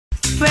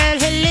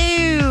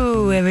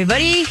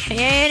everybody.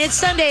 And it's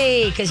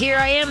Sunday, because here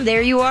I am,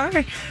 there you are.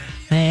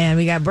 And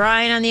we got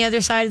Brian on the other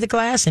side of the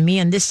glass and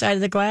me on this side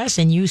of the glass,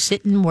 and you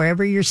sitting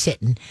wherever you're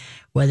sitting.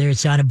 Whether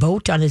it's on a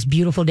boat on this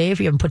beautiful day if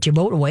you haven't put your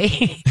boat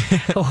away,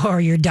 or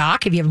your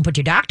dock if you haven't put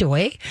your dock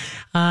away.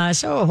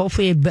 So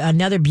hopefully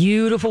another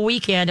beautiful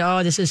weekend.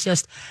 Oh, this is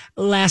just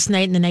last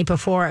night and the night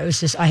before. It was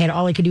just, I had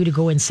all I could do to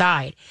go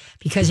inside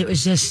because it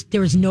was just,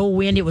 there was no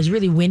wind. It was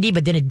really windy,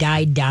 but then it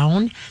died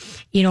down.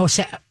 You know,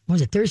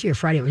 was it Thursday or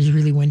Friday? It was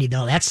really windy,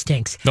 though. That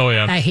stinks. Oh,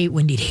 yeah. I hate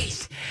windy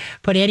days.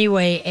 But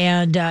anyway,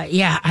 and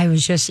yeah, I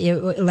was just,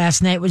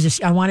 last night was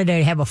just, I wanted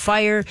to have a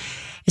fire.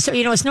 So,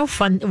 you know, it's no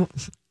fun.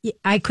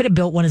 I could have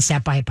built one and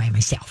sat by it by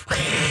myself.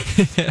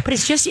 But it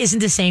just isn't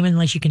the same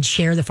unless you can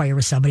share the fire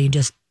with somebody and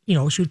just, you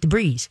know, shoot the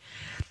breeze.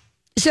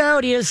 So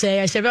what do you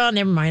say? I said, well,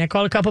 never mind. I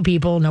called a couple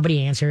people.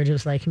 Nobody answered. It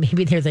was like,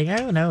 maybe they're thinking, I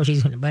don't know.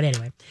 She's going to, but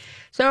anyway.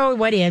 So we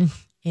went in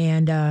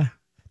and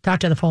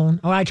talked on the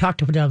phone. Oh, I talked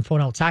to her on the phone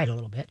outside a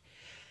little bit.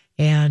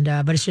 And,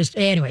 but it's just,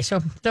 anyway,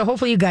 so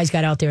hopefully you guys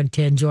got out there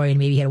to enjoy and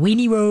maybe had a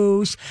weenie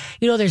roast.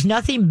 You know, there's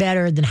nothing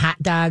better than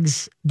hot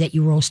dogs that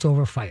you roast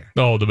over fire.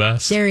 Oh, the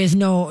best. There's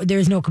no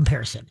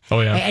comparison.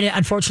 Oh, yeah. And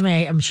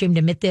unfortunately, I'm ashamed to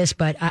admit this,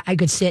 but I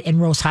could sit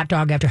and roast hot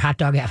dog after hot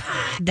dog after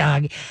hot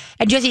dog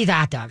and just eat the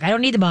hot dog. I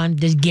don't need the bun.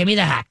 Just give me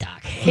the hot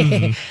dog.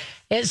 Mm-hmm.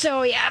 And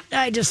so, yeah,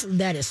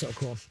 that is so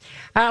cool.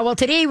 Well,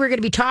 today we're going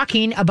to be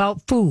talking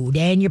about food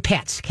and your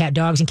pets,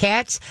 dogs and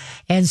cats.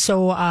 And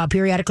so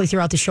periodically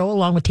throughout the show,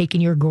 along with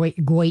taking your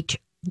great,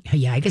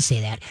 yeah, I could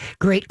say that,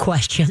 great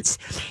questions.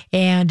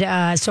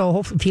 And so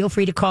hopefully feel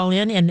free to call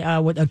in and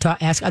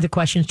ask other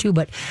questions too.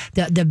 But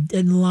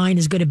the line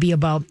is going to be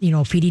about, you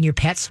know, feeding your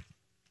pets.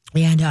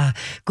 And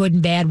good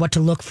and bad, what to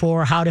look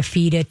for, how to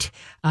feed it,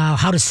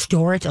 how to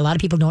store it. A lot of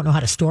people don't know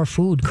how to store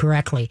food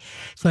correctly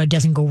so it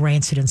doesn't go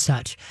rancid and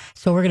such.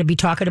 So we're going to be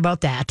talking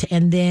about that.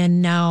 And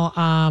then now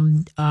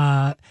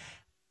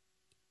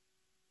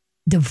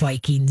the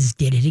Vikings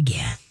did it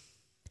again.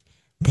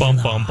 They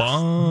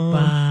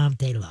lost.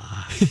 They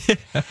lost.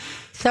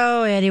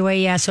 So anyway,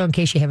 yeah, so in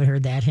case you haven't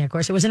heard that, and of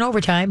course it was in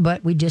overtime,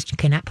 but we just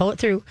cannot pull it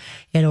through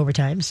in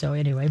overtime. So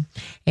anyway,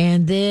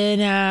 and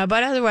then,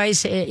 but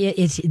otherwise it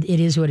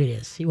is what it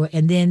is.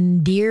 And then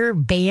deer,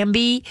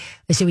 Bambi.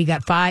 So we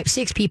got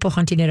 6 people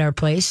hunting at our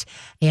place,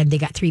 and they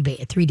got 3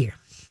 deer.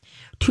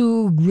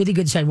 2 really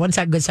good size, one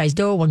good sized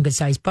doe, 1 good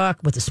sized buck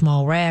with a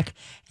small rack,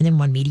 and then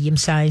 1 medium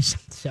size.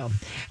 So,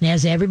 and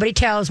as everybody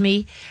tells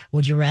me,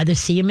 would you rather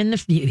see him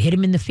hit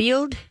him in the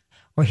field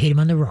or hit him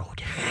on the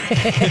road?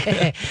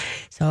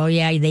 So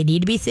yeah, they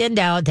need to be thinned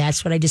out.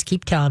 That's what I just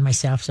keep telling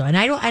myself. So, and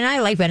I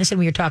like venison.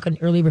 We were talking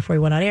earlier before we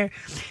went on air.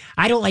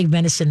 I don't like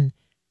venison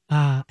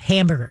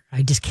hamburger.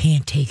 I just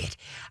can't take it.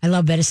 I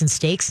love venison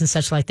steaks and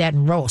such like that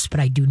and roast,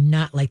 but I do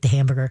not like the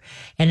hamburger.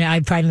 And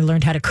I finally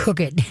learned how to cook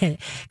it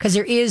because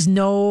there is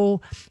no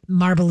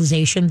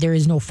marbleization. There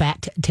is no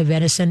fat to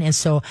venison. And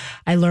so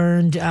I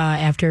learned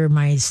after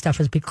my stuff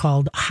was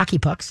called hockey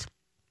pucks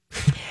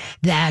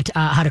that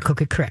how to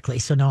cook it correctly.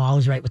 So now all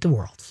is right with the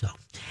world. So,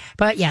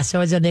 but yeah,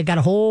 so they got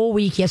a whole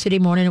week. Yesterday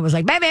morning it was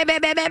like bam, bam,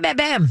 bam, bam, bam, bam,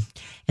 bam.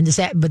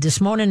 And but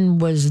this morning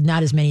was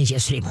not as many as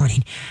yesterday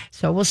morning.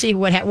 So we'll see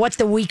what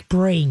the week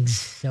brings.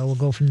 So we'll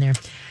go from there.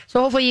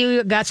 So hopefully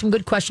you got some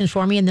good questions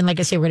for me. And then,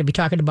 like I say, we're going to be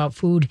talking about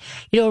food.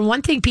 You know, and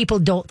one thing people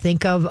don't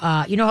think of,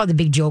 you know how the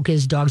big joke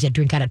is dogs that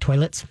drink out of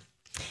toilets?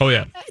 Oh,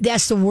 yeah.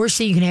 That's the worst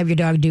thing you can have your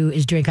dog do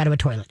is drink out of a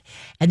toilet.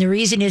 And the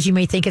reason is you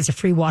may think it's a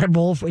free water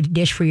bowl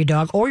dish for your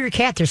dog or your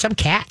cat. There's some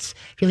cats,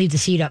 if you leave the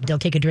seat up, they'll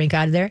take a drink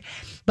out of there.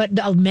 But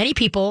many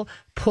people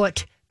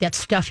put that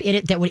stuff in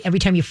it that every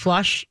time you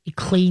flush, it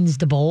cleans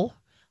the bowl.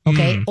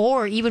 Okay.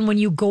 Or even when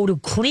you go to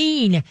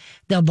clean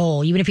the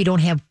bowl, even if you don't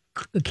have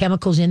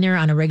chemicals in there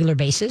on a regular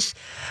basis,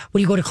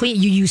 when you go to clean,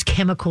 you use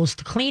chemicals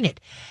to clean it.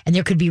 And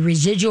there could be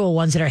residual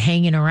ones that are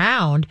hanging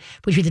around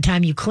between the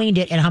time you cleaned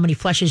it and how many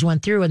flushes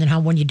went through and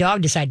then when your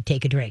dog decided to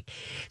take a drink.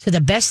 So the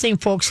best thing,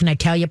 folks, and I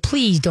tell you,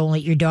 please don't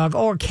let your dog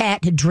or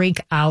cat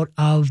drink out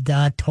of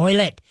the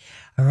toilet.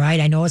 All right.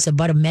 I know it's a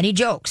butt of many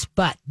jokes,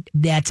 but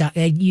that's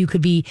you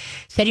could be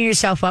setting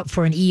yourself up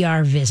for an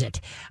ER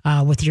visit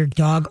with your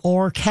dog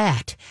or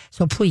cat.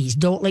 So please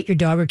don't let your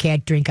dog or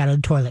cat drink out of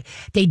the toilet.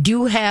 They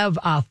do have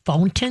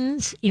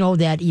fountains, you know,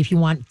 that if you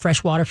want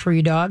fresh water for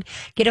your dog,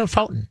 get a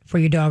fountain for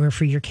your dog or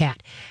for your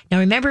cat. Now,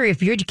 remember,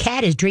 if your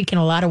cat is drinking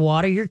a lot of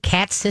water, your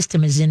cat's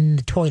system is in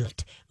the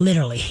toilet.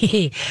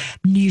 Literally.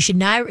 You should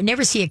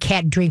never see a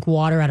cat drink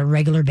water on a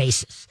regular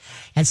basis.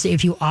 And so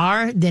if you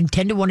are, then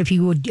 10 to 1, if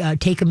you would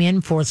take them in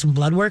for some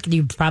blood work,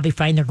 you'd probably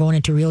find they're going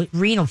into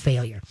renal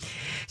failure.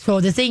 So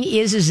the thing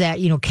is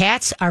that, you know,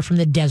 cats are from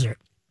the desert.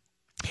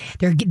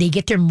 They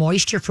get their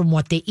moisture from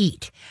what they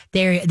eat.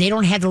 They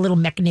don't have the little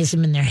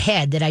mechanism in their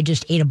head that I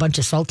just ate a bunch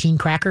of saltine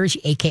crackers,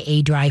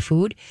 aka dry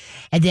food,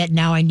 and that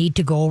now I need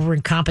to go over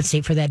and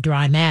compensate for that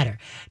dry matter.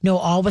 No,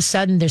 all of a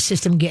sudden their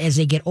system, as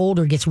they get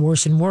older, gets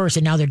worse and worse,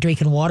 and now they're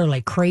drinking water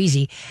like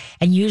crazy.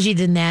 And usually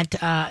then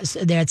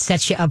that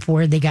sets you up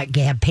where they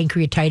have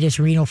pancreatitis,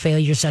 renal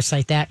failure, such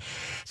like that.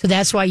 So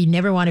that's why you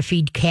never want to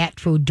feed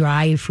cat food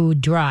dry.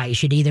 You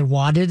should either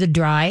water the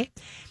dry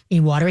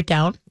You water it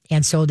down,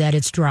 and so that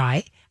it's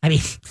dry. I mean,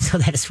 so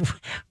that it's,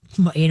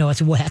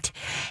 it's wet.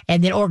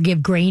 And then, or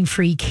give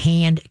grain-free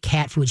canned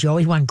cat foods. You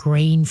always want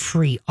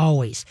grain-free,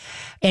 always.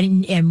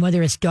 And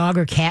whether it's dog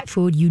or cat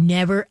food, you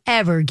never,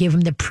 ever give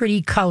them the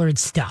pretty colored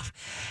stuff.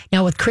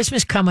 Now, with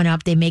Christmas coming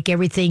up, they make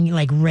everything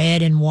like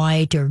red and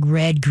white or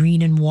red,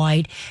 green, and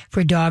white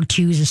for dog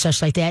chews and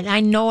such like that. And I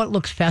know it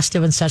looks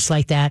festive and such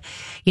like that.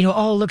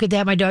 Oh, look at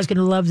that. My dog's going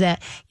to love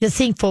that. The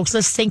thing, folks,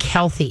 let's think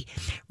healthy.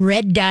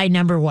 Red dye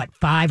number,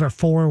 5 or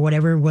 4 or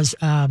whatever was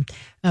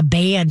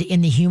banned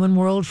in the human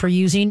world for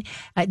using,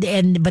 but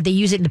they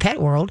use it in the pet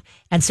world.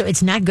 And so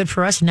it's not good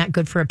for us, not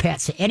good for a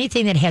pet. So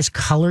anything that has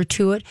color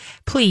to it,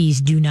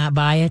 please do not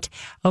buy it.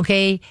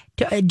 Okay.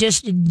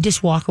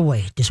 Just walk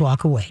away. Just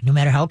walk away. No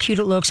matter how cute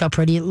it looks, how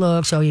pretty it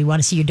looks, or you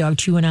want to see your dog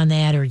chewing on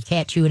that or your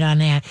cat chewing on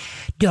that.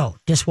 Don't.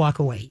 Just walk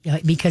away.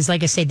 Because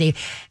like I said, the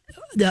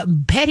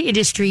pet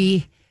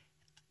industry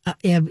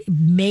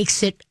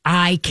makes it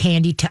eye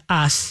candy to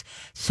us,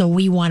 so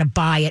we want to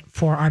buy it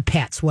for our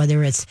pets,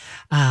 whether it's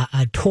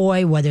a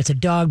toy, whether it's a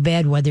dog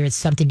bed, whether it's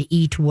something to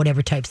eat,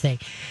 whatever type thing.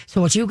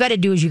 So what you got to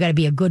do is you got to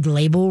be a good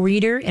label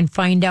reader and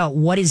find out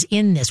what is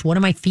in this. What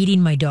am I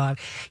feeding my dog?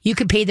 You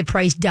could pay the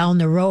price down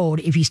the road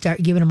if you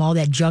start giving them all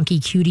that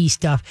junky cutie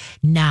stuff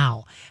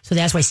now. So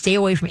that's why stay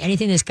away from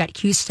anything that's got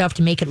cute stuff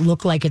to make it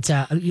look like it's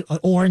a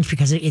orange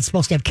because it's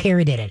supposed to have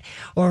carrot in it,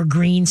 or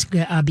greens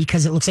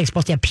because it looks like it's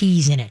supposed to have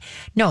peas in it.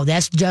 No,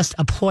 that's just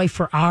a ploy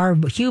for our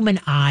human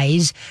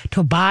eyes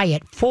to buy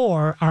it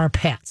for our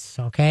pets,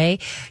 okay?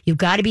 You've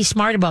got to be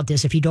smart about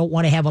this if you don't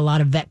want to have a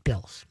lot of vet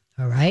bills,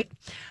 all right?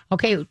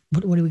 Okay,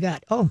 what do we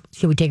got? Oh,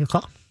 should we take a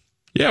call?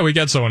 Yeah, we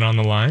got someone on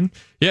the line.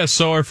 Yeah,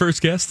 so our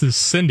first guest is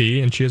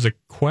Cindy, and she has a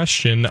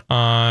question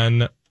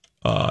on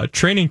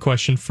training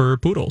question for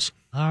poodles.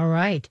 All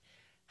right.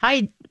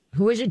 Hi,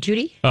 who is it,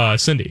 Judy?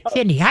 Cindy.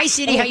 Cindy. Hi,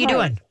 Cindy. How you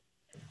doing?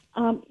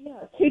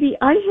 Katie,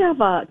 I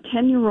have a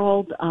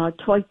 10-year-old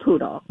toy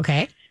poodle.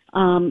 Okay.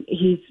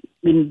 He's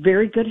in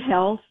very good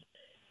health.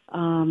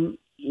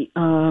 He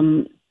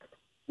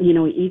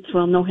eats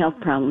well, no health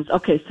problems.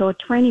 Okay, so a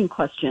training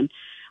question.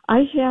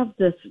 I have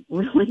this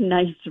really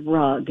nice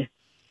rug,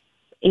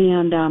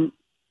 and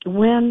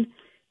when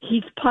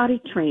he's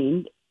potty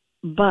trained,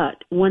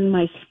 but when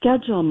my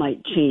schedule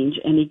might change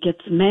and he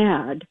gets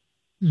mad,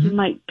 he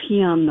might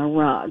pee on the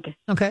rug.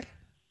 Okay.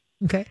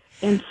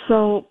 And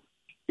so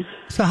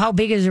how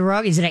big is the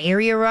rug? Is it an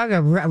area rug,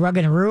 a rug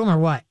in a room, or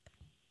what?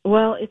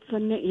 Well, it's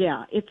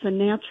a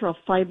natural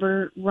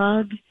fiber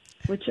rug,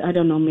 which I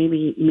don't know.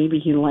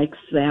 Maybe he likes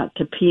that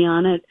to pee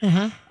on it.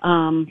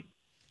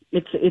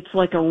 It's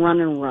like a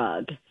running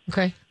rug.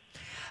 Okay.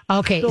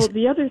 So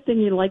the other thing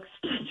he likes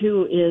to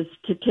do is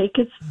to take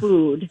his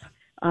food.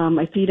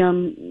 I feed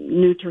him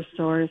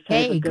Nutrisource.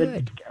 Hey, has a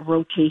good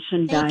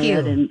rotation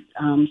diet and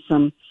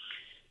some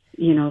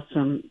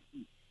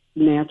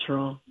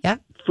natural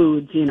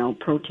foods,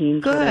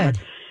 proteins. Good. Whatever.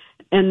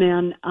 And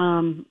then,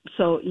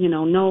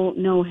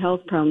 no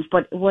health problems.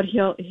 But what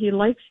he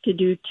likes to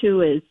do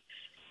too is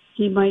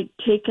he might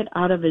take it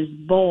out of his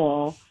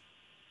bowl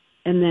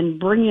and then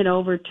bring it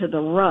over to the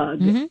rug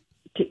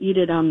to eat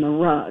it on the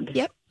rug.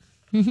 Yep.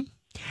 Mm-hmm.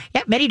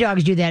 Yeah, many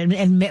dogs do that,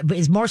 and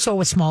it's more so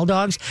with small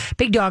dogs.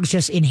 Big dogs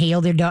just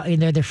inhale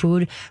their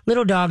food.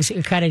 Little dogs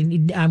are kind of,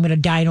 I'm going to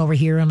dine over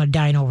here, I'm going to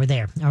dine over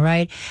there. All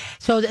right.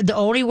 So the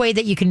only way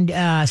that you can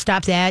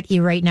stop that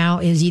right now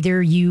is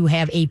either you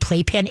have a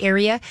playpen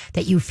area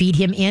that you feed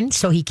him in,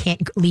 so he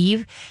can't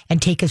leave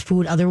and take his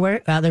food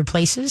other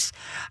places.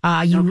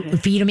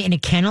 Feed him in a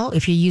kennel.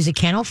 If you use a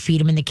kennel, feed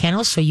him in the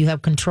kennel so you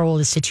have control of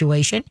the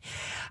situation.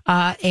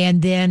 But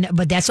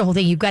that's the whole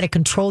thing. You've got to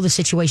control the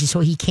situation so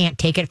he can't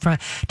take it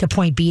to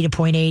point B to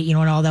point A,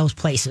 and all those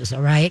places.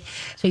 All right.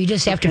 So you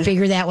just have to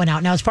figure that one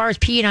out. Now, as far as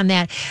peeing on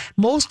that,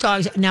 most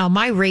dogs, now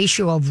my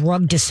ratio of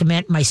rug to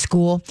cement in my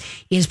school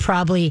is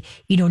probably,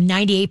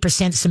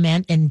 98%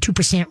 cement and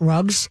 2%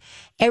 rugs.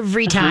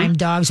 Every time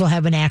dogs will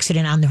have an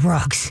accident on the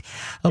rugs.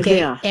 Okay.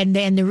 Yeah. And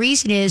the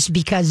reason is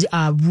because,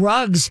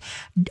 rugs,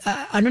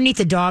 underneath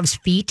the dog's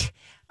feet,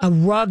 a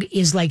rug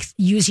is like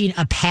using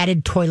a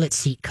padded toilet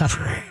seat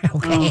cover.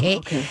 Okay?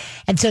 Okay.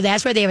 And so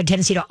that's why they have a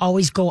tendency to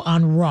always go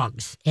on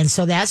rugs. And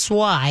so that's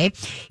why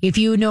if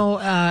you know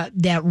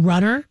that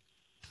runner,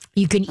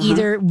 you can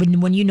either,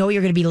 when you know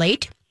you're going to be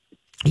late,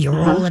 you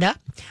roll it up.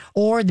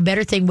 Or the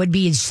better thing would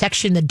be is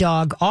section the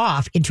dog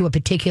off into a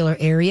particular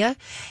area.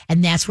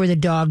 And that's where the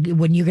dog,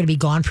 when you're going to be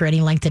gone for any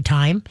length of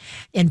time.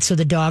 And so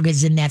the dog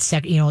is in that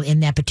in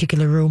that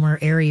particular room or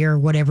area or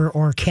whatever,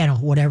 or kennel,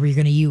 whatever you're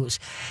going to use.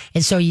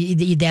 And so you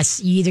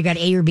either got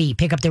A or B,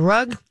 pick up the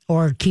rug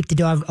or keep the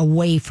dog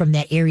away from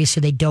that area so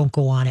they don't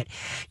go on it.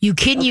 You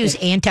can use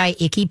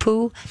anti-icky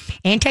poo.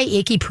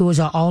 Anti-icky poo is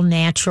an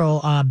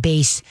all-natural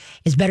base.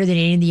 It's better than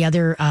any of the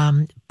other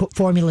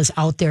formulas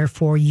out there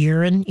for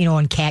urine,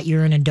 and cat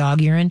urine and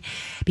dog urine,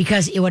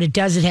 because what it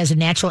does, it has a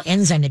natural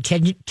enzyme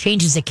that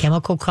changes the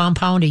chemical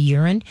compound of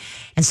urine.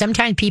 And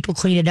sometimes people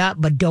clean it up,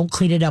 but don't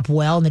clean it up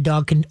well, and the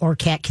dog or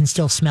cat can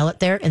still smell it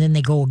there, and then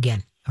they go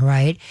again. All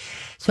right.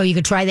 So you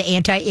could try the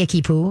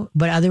anti-icky poo,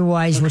 but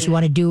otherwise what you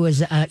want to do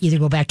is either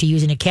go back to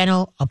using a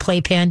kennel, a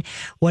playpen,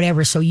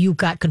 whatever. So you've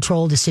got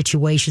control of the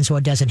situation so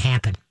it doesn't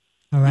happen.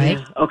 All right.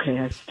 Yeah. Okay.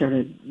 I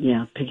started,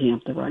 picking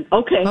up the run.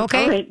 Okay.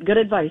 Okay. All right. Good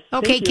advice.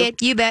 Okay, Thank you.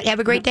 Kit, you bet. Have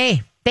a great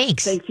day.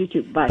 Thanks. Thanks, you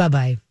too. Bye.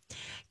 Bye-bye.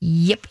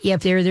 Yep.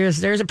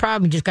 There's a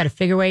problem. You just got to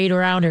figure a way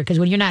around her because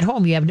when you're not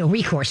home, you have no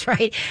recourse,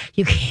 right?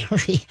 You can't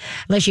really,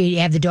 unless you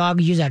have the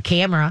dog use a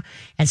camera,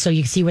 and so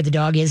you can see where the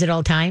dog is at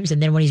all times. And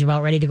then when he's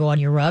about ready to go on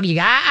your rug, you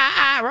go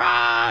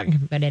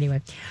wrong. But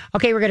anyway,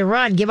 okay, we're gonna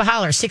run. Give a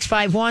holler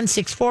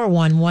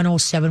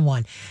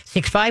 651-641-1071.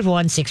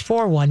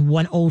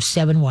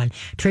 651-641-1071.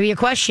 Trivia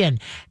question: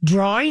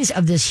 drawings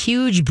of this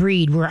huge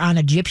breed were on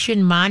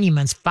Egyptian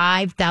monuments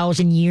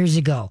 5,000 years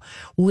ago.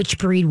 Which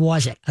breed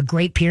was it? A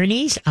Great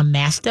Pyrenees, a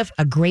Mastiff,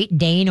 a Great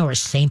Dane, or a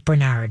Saint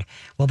Bernard?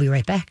 We'll be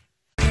right back.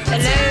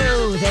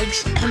 Hello,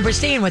 thanks for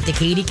staying with the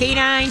Katie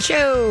K9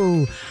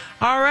 Show.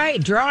 All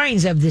right,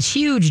 drawings of this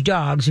huge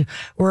dogs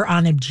were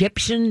on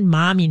Egyptian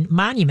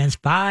monuments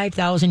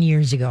 5,000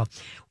 years ago.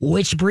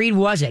 Which breed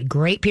was it?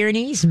 Great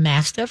Pyrenees,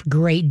 Mastiff,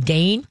 Great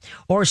Dane,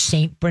 or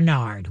Saint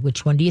Bernard?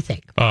 Which one do you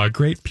think?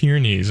 Great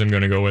Pyrenees, I'm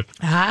going to go with.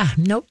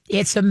 Nope,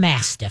 it's a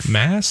Mastiff.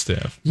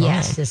 Mastiff.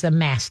 Yes, it's a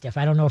Mastiff.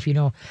 I don't know if you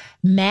know.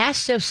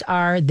 Mastiffs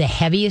are the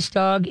heaviest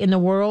dog in the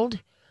world,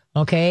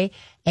 okay?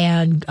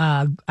 And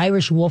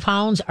Irish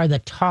Wolfhounds are the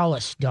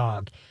tallest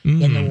dog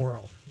in the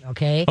world.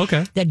 Okay.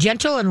 The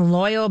gentle and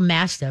loyal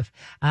Mastiff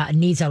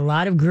needs a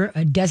lot of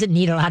doesn't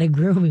need a lot of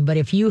grooming, but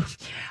if you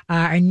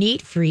are a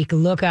neat freak,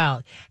 look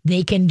out.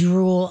 They can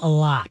drool a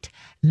lot.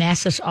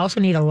 Mastiffs also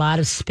need a lot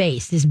of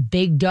space. This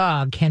big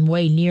dog can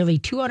weigh nearly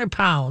 200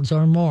 pounds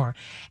or more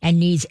and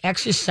needs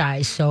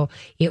exercise so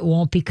it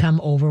won't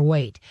become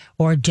overweight,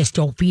 or just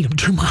don't feed them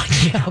too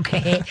much.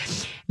 Okay.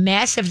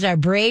 Mastiffs are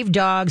brave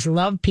dogs,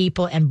 love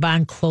people, and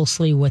bond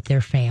closely with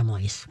their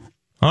families.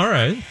 All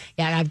right.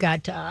 Yeah, I've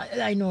got,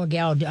 I know a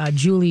gal,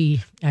 Julie,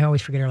 I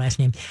always forget her last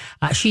name.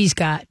 She's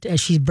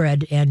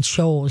bred and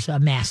shows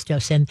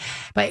Mastiffs.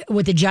 But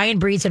with the giant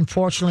breeds,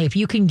 unfortunately, if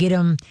you can get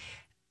them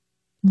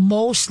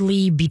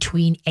mostly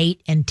between 8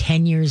 and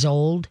 10 years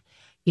old,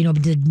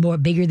 the more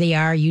bigger they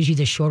are, usually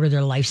the shorter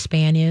their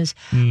lifespan is.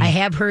 I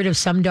have heard of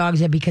some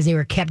dogs that because they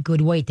were kept good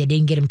weight, they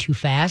didn't get them too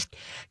fat,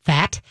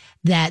 that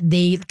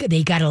they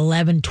got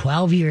 11,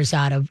 12 years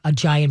out of a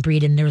giant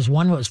breed. And there was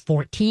one that was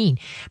 14,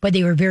 but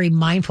they were very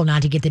mindful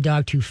not to get the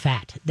dog too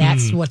fat.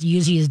 That's what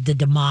usually is the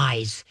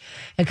demise.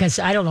 Because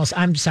I don't know,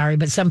 I'm sorry,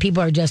 but some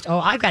people are just,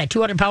 I've got a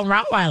 200-pound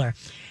Rottweiler.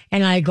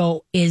 And I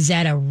go, is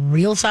that a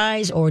real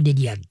size or did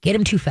you get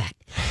him too fat?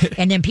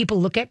 And then people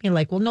look at me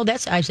like, well, no,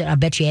 I said, I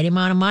bet you any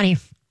amount of money.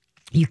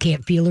 You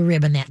can't feel a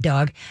rib in that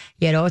dog,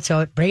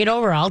 so bring it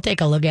over. I'll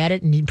take a look at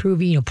it and prove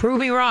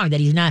me wrong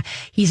that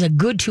he's a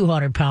good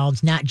 200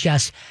 pounds, not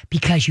just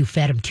because you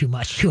fed him too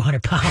much,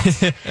 200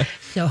 pounds.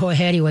 So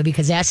anyway,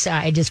 because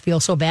I just feel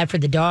so bad for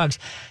the dogs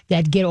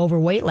that get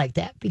overweight like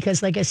that,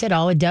 because like I said,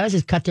 all it does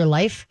is cut their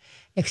life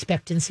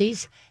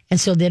expectancies. And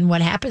so then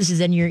what happens is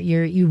then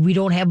we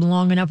don't have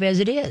long enough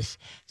as it is.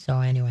 So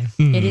anyway,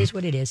 It is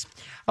what it is.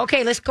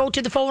 Okay, let's go to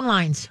the phone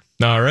lines.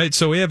 All right,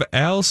 so we have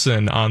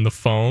Allison on the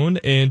phone,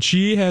 and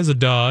she has a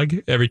dog.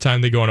 Every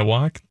time they go on a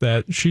walk,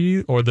 that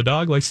she or the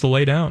dog likes to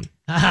lay down.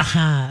 All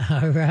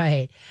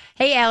right.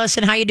 Hey,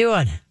 Allison, how you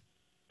doing?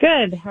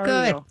 Good. How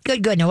are you?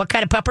 Good. Now, what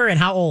kind of pupper and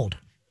how old?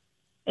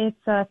 It's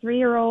a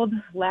 3-year-old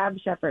Lab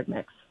Shepherd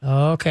mix.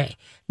 Okay.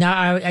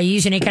 Now, are you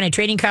using any kind of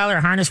training collar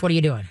or harness? What are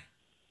you doing?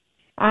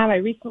 I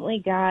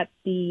recently got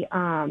the,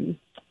 I'm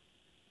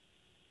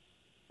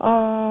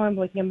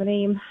looking at the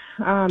name.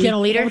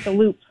 Gentle Leader? With the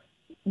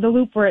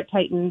loop where it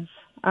tightens.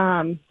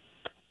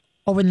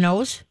 Over the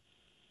nose?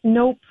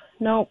 Nope.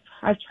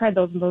 I've tried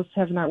those and those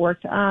have not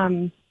worked.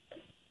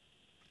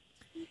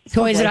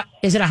 So is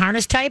it a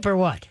harness type or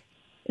what?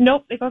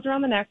 Nope, it goes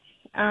around the neck.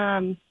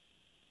 So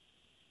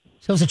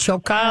it's a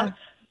choke collar?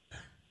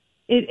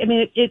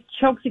 It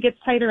chokes, it gets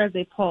tighter as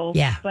they pull.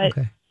 Yeah, but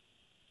okay.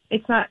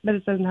 It's not, but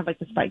it doesn't have like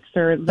the spikes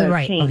or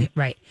the chain. Okay,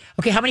 right.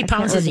 Okay, how many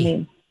pounds is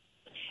he?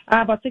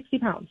 About 60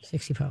 pounds.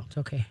 60 pounds,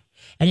 okay.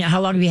 And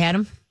how long have you had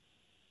him?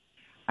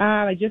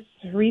 I just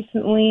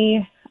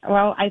recently,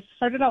 I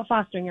started out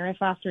fostering her. I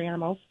foster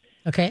animals.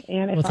 Okay.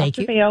 And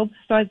foster failed.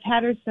 So I've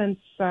had her since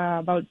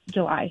about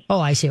July. Oh,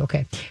 I see.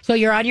 Okay. So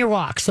you're on your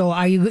walk. So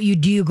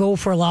do you go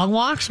for long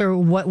walks or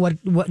what,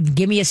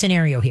 give me a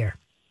scenario here.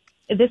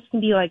 This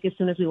can be like as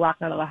soon as we walk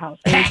out of the house.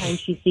 Anytime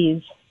she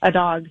sees a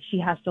dog, she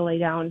has to lay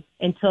down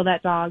until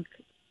that dog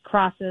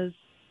crosses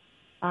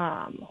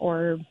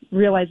or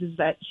realizes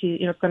that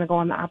it's going to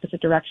go in the opposite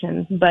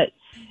direction. But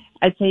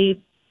I'd say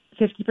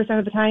 50%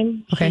 of the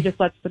time, she just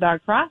lets the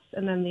dog cross,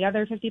 and then the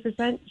other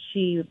 50%,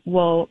 she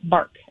will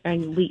bark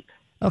and leap.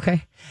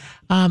 Okay.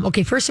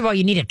 Okay. First of all,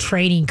 you need a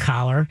training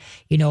collar,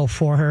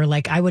 for her.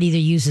 Like I would either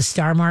use a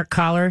Star Mark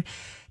collar.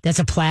 That's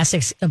a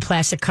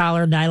plastic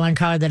collar, nylon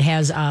collar that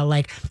has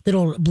like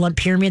little blunt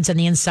pyramids on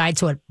the inside,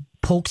 so it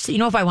pokes. You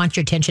know, if I want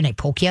your attention, I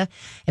poke you.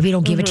 If you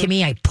don't give it to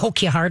me, I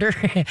poke you harder.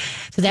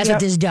 So that's what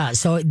this does.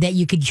 So that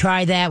you could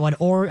try that one.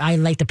 Or I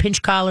like the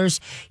pinch collars,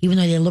 even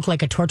though they look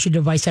like a torture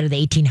device out of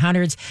the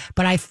 1800s.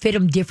 But I fit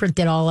them different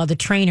than all other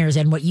trainers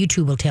and what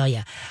YouTube will tell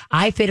you.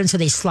 I fit them so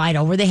they slide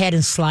over the head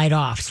and slide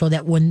off. So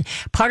that when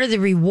part of the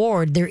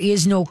reward, there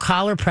is no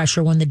collar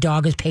pressure when the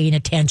dog is paying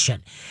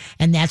attention.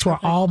 And that's where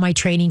all my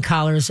training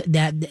collars,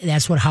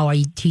 that's how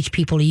I teach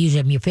people to use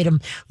them. You fit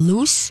them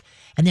loose.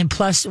 And then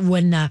plus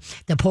when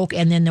the poke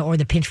and then or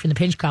the pinch from the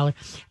pinch collar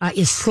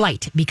is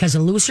slight, because the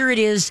looser it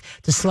is,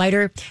 the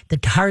slighter, the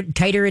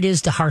tighter it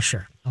is, the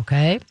harsher.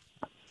 Okay.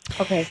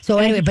 Okay. So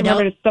anyway, but now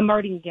it's the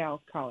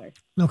martingale collar.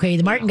 Okay,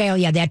 the martingale,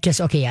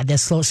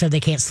 that's slow, so they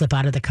can't slip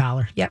out of the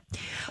collar. Yep.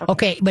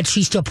 Okay, but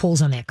she still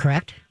pulls on that,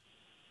 correct?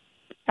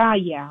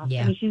 Yeah.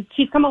 Yeah. I mean,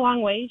 she's come a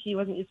long way. She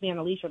wasn't used to be on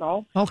a leash at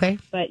all. Okay.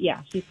 But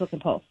yeah, she still can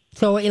pull.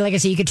 So like I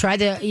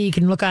said, you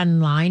can look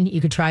online. You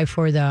could try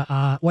for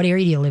the what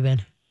area do you live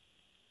in?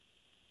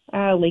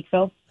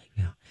 Lakeville.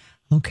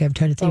 Okay, I'm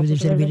trying to think if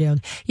there's any video.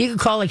 You can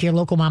call like your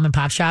local mom and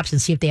pop shops and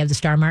see if they have the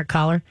Star Mark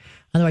collar.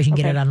 Otherwise, you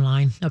can get it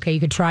online. Okay, you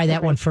could try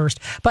that one first.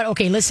 But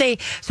okay, let's say,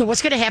 so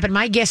what's going to happen?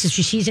 My guess is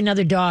she sees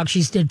another dog.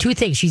 She's done two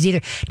things. She's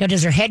either, now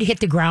does her head hit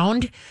the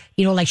ground,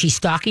 like she's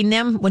stalking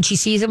them when she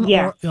sees them?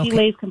 Yeah, she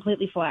lays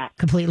completely flat.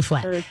 Completely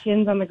flat. Her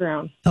chin's on the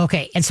ground.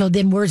 Okay, and so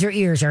then where's her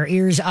ears? Are her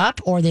ears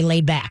up or are they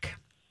laid back?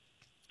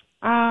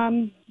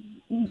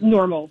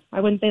 Normal. I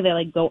wouldn't say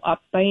they go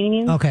up by any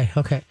means. Okay.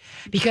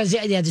 Because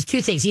there's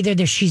two things.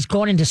 Either she's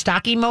going into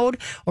stalking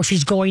mode or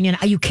she's going in,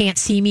 you can't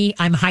see me,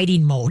 I'm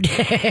hiding mode.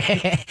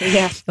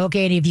 Yeah.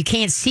 Okay, and if you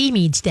can't see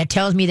me, that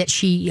tells me that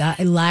she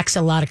lacks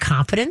a lot of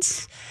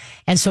confidence.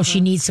 And so she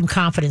needs some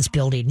confidence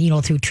building,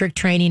 through trick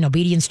training,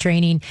 obedience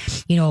training,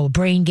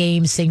 brain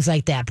games, things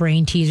like that,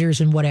 brain teasers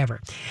and whatever.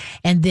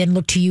 And then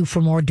look to you for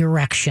more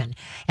direction.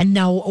 And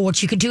now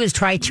what you can do is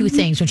try two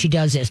things when she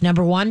does this.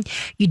 Number one,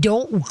 you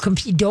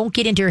don't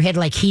get into her head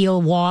like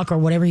heel, walk, or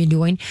whatever you're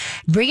doing.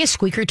 Bring a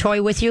squeaker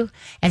toy with you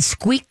and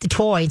squeak the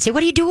toy and say,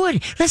 what are you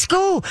doing? Let's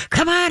go.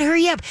 Come on,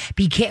 hurry up.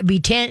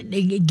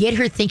 Get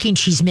her thinking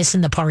she's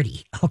missing the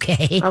party.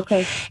 Okay.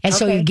 Okay. And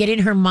so you're getting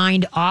her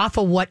mind off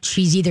of what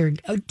she's either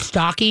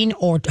stalking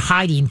or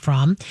hiding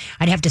from.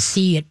 I'd have to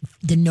see it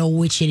to know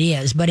which it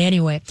is. But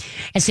anyway,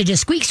 and so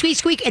just squeak, squeak,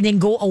 squeak, and then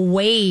go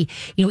away,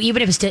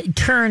 even if it's to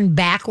turn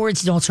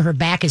backwards, so her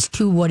back is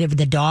to whatever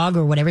the dog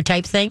or whatever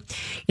type thing.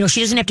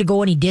 She doesn't have to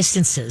go any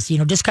distances,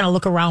 just kind of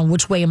look around,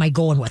 which way am I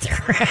going with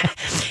her?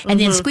 And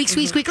then squeak,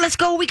 squeak, squeak, let's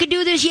go, we can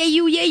do this, yay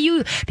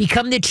you.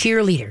 Become the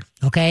cheerleader,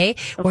 okay?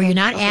 Where you're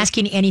not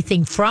asking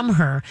anything from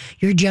her,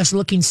 you're just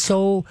looking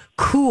so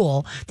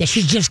cool that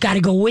she's just got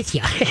to go with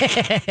you.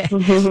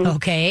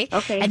 Okay?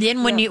 Okay. And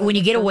then when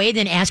you get away,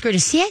 then ask her to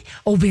sit.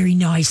 Oh, very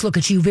nice. Look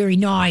at you. Very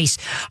nice.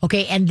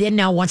 Okay. And then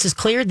now once it's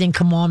clear, then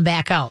come on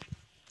back out.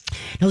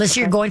 Now, let's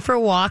say you're going for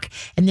a walk,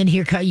 and then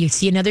here you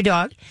see another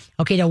dog.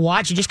 Okay, to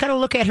watch, you just got to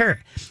look at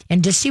her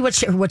and just see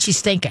what she's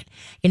thinking.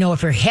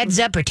 If her head's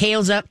up, her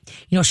tail's up,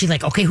 she's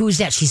like, okay, who's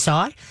that? She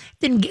saw it.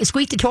 Then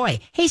squeak the toy.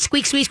 Hey,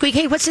 squeak, squeak, squeak.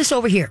 Hey, what's this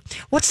over here?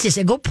 What's this?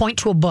 And go point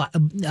to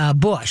a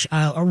bush,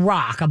 a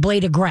rock, a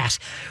blade of grass.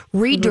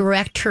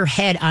 Redirect her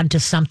head onto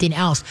something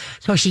else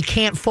so she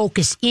can't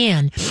focus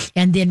in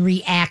and then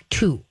react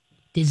to.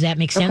 Does that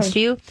make sense to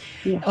you?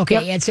 Yeah. Okay.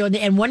 Yep. And so,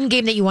 one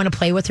game that you want to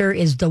play with her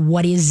is the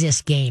what is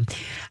this game.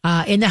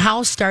 In the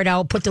house, start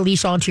out, put the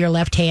leash onto your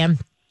left hand.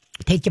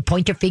 Take your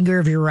pointer finger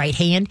of your right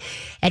hand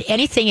at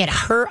anything at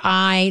her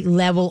eye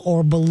level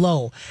or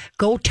below.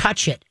 Go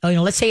touch it.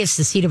 Let's say it's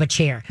the seat of a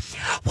chair.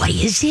 What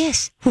is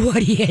this?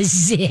 What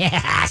is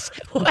this?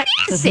 What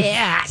is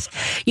this?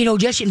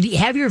 Just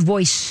have your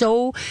voice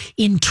so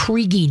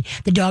intriguing.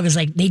 The dog is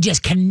like, they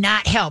just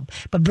cannot help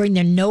but bring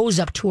their nose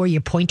up to where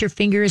your pointer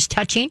finger is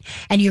touching,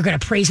 and you're going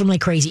to praise them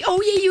like crazy.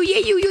 Oh,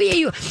 yeah,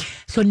 you.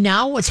 So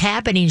now what's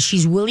happening is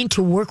she's willing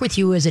to work with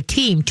you as a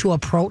team to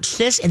approach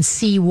this and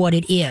see what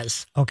it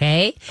is.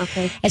 Okay?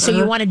 Okay. And so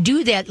you want to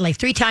do that like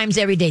 3 times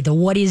every day. The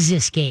what is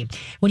this game?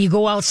 When you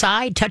go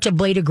outside, touch a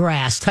blade of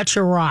grass, touch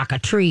a rock, a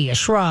tree, a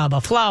shrub,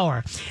 a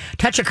flower,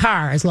 touch a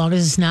car, as long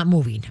as it's not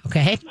moving.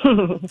 Okay.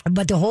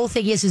 But the whole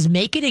thing is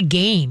make it a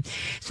game.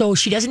 So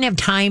she doesn't have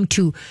time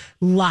to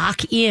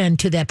lock in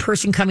to that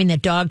person coming,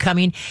 that dog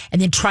coming,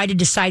 and then try to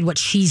decide what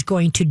she's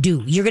going to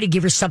do. You're going to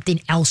give her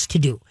something else to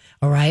do.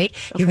 All right.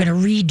 Okay. You're going to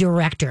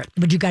redirect her,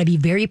 but you got to be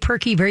very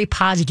perky, very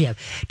positive.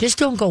 Just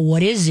don't go,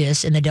 what is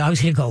this? And the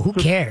dog's going to go, who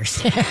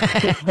cares?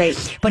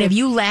 Right. But if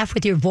you laugh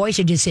with your voice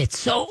and just say,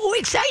 so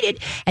excited.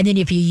 And then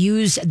if you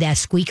use that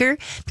squeaker,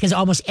 because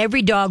almost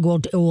every dog will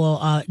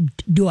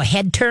do a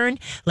head turn,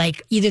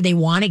 like either they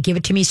want it, give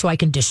it to me so I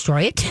can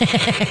destroy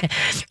it,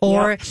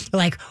 or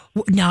like,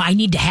 now I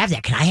need to have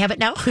that. Can I have it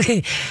now?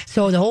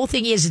 So the whole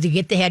thing is to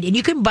get the head, and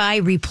you can buy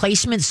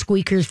replacement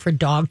squeakers for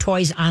dog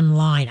toys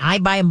online. I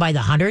buy them by the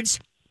hundreds.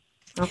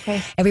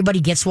 Okay. Everybody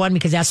gets one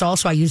because that's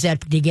also, I use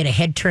that to get a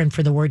head turn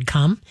for the word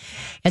come.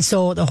 And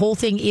so the whole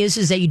thing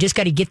is that you just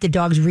got to get the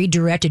dogs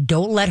redirected.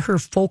 Don't let her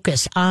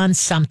focus on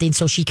something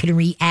so she can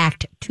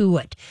react to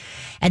it.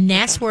 And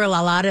that's where a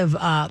lot of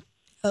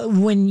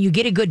when you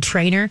get a good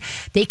trainer,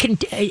 they can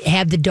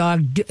have the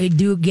dog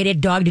get a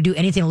dog to do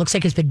anything. It looks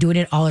like it's been doing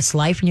it all its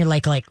life, and you're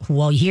like,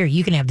 well, here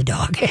you can have the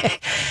dog.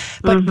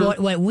 But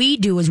what we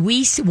do is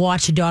we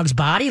watch the dog's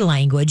body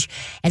language,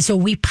 and so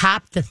we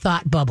pop the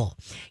thought bubble.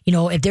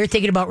 If they're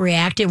thinking about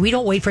reacting, we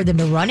don't wait for them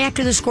to run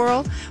after the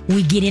squirrel.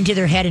 We get into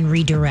their head and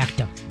redirect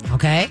them.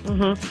 Okay,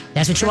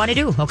 that's what you want to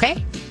do.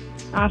 Okay.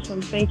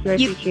 Awesome. Thank you. I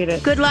appreciate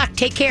it. Good luck.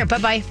 Take care. Bye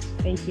bye.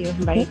 Thank you.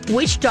 Bye.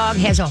 Which dog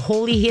has a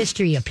holy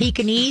history? A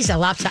Pekingese, a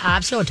Lhasa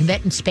Apso, a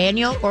Tibetan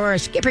Spaniel, or a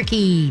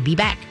Schipperke? Be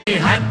back.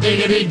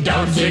 Alrighty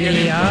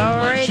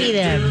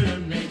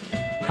then.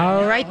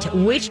 All right.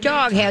 Which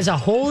dog has a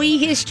holy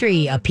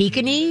history? A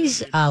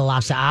Pekingese, a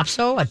Lhasa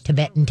Apso, a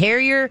Tibetan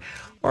Terrier,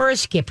 or a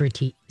Skipper?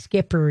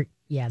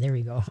 Yeah, there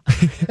we go.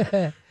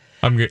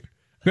 I'm going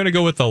to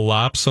go with the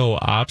Lhasa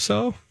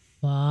Apso.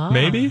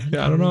 Maybe?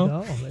 I don't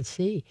know. Let's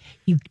see.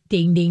 You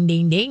ding, ding,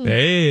 ding, ding.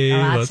 Hey,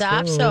 let's go.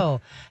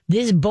 Apso.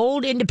 This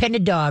bold,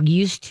 independent dog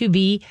used to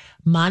be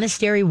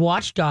monastery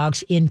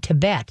watchdogs in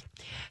Tibet.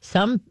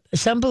 Some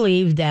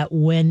believe that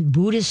when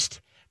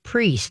Buddhist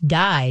priests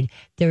died,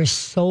 their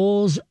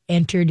souls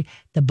entered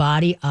the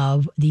body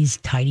of these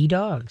tiny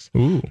dogs.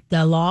 Ooh.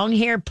 The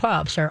long-haired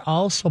pups are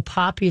also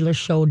popular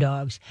show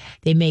dogs.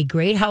 They make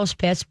great house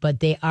pets, but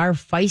they are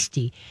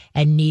feisty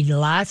and need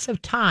lots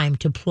of time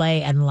to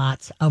play and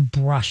lots of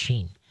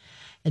brushing.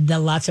 The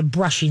lots of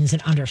brushing is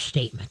an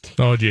understatement.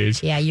 Oh,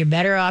 geez. Yeah, you're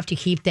better off to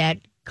keep that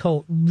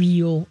coat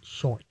real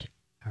short.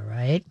 All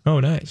right? Oh,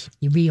 nice.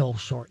 Real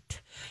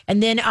short.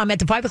 And then at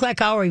the 5 o'clock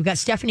hour, we've got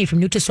Stephanie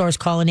from Nutrisource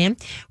calling in.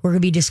 We're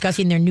going to be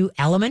discussing their new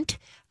Element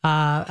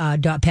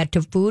pet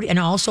to food. And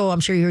also,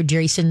 I'm sure you heard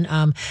Jason,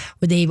 where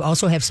they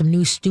also have some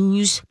new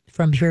stews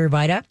from Pure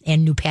Vita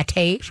and new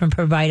pate from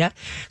Pure Vita.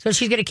 So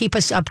she's going to keep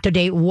us up to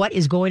date what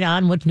is going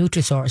on with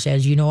Nutrisource.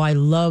 As you know, I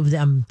love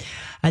them.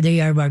 They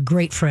are my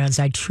great friends.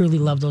 I truly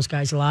love those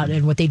guys a lot.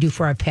 And what they do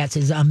for our pets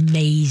is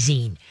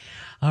amazing.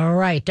 All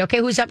right. Okay,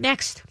 who's up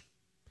next?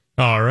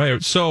 All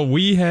right. So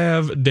we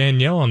have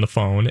Danielle on the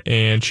phone,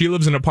 and she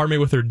lives in an apartment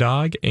with her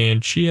dog,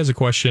 and she has a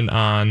question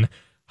on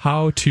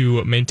how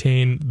to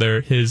maintain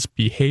his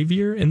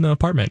behavior in the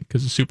apartment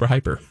because it's super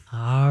hyper.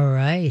 All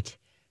right.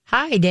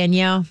 Hi,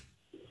 Danielle.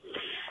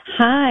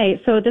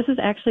 Hi. So this is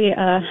actually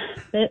a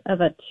bit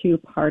of a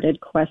two-parted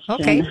question.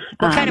 Okay.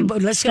 What kind of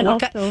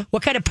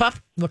pup?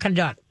 What kind of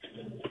dog?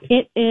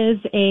 It is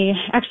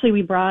actually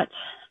we brought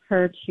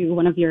her to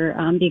one of your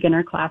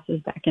beginner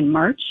classes back in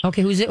March.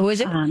 Okay. Who is it?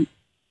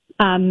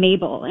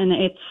 Mabel. And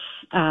it's,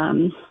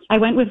 I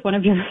went with one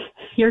of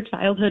your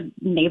childhood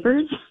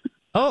neighbors.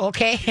 Oh,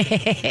 okay.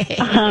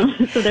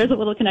 So there's a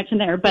little connection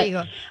there, but, there you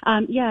go.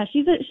 Yeah,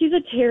 she's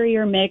a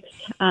terrier mix,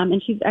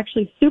 and she's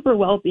actually super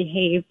well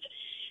behaved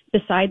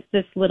besides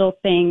this little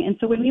thing. And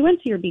so when we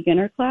went to your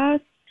beginner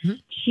class,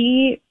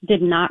 she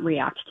did not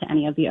react to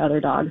any of the other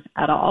dogs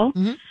at all.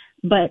 Mm-hmm.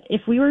 But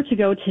if we were to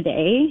go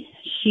today,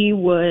 she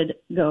would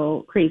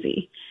go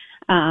crazy.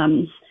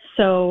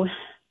 So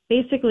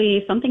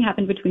basically something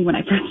happened between when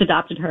I first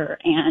adopted her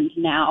and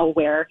now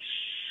where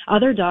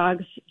other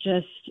dogs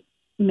just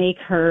make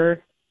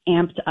her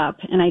amped up.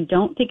 And I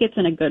don't think it's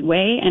in a good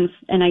way.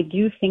 And I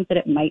do think that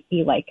it might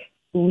be like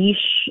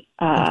leash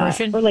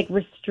or like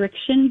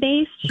restriction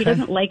based. She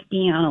doesn't like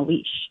being on a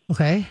leash.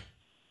 Okay.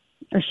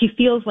 Or she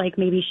feels like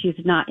maybe she's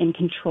not in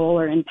control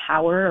or in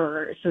power,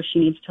 or so she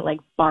needs to like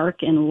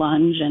bark and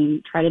lunge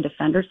and try to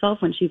defend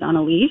herself when she's on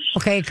a leash.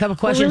 Okay, a couple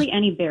questions. Or really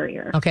any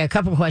barrier. Okay, a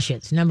couple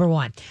questions. Number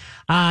one,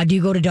 do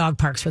you go to dog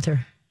parks with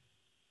her?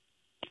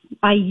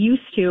 I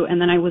used to, and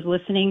then I was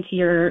listening to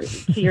your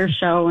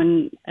show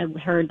and I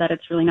heard that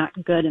it's really not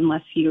good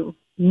unless you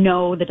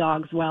know the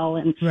dogs well,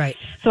 and right.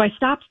 So I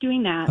stopped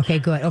doing that. Okay,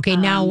 good. Okay,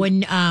 now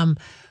when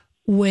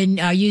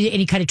you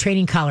any kind of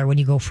training collar when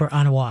you go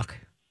on a walk?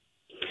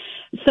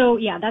 So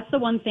yeah, that's the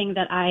one thing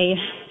that I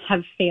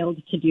have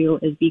failed to do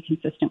is be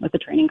consistent with the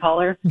training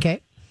collar.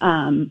 Okay.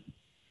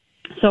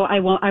 So I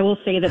will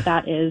say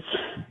that is,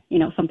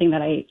 something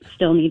that I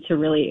still need to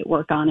really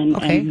work on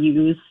and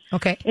use.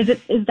 Okay. Is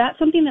that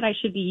something that I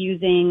should be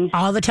using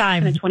all the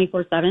time,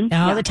 24/7?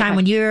 All the time.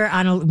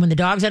 Okay. When the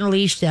dog's on a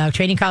leash, the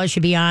training collar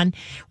should be on.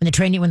 When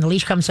the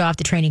leash comes off,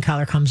 the training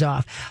collar comes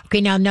off.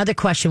 Okay. Now another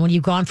question: when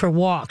you've gone for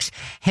walks,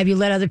 have you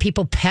let other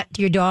people pet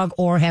your dog,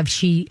 or have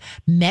she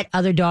met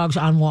other dogs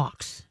on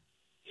walks?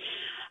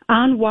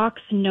 On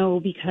walks,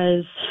 no,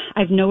 because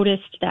I've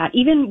noticed that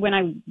even when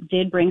I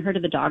did bring her to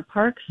the dog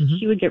parks,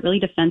 she would get really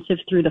defensive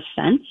through the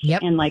fence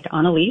and like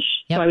on a leash.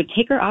 Yep. So I would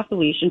take her off the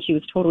leash and she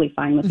was totally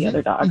fine with the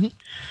other dogs.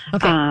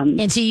 Okay.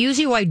 And so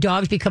usually why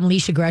dogs become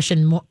leash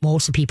aggression,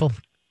 most of people,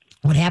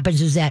 what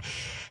happens is that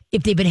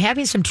if they've been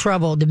having some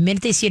trouble, the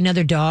minute they see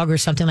another dog or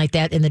something like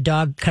that and the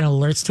dog kind of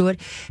alerts to it,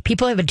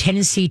 people have a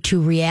tendency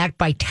to react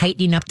by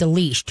tightening up the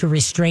leash to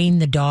restrain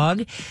the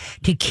dog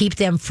to keep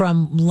them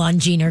from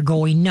lunging or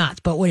going nuts.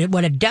 But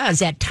what it does,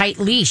 that tight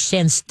leash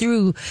sends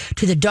through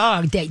to the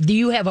dog that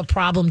you have a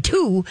problem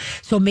too.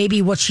 So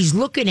maybe what she's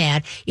looking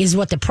at is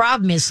what the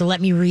problem is. So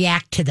let me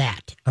react to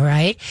that. All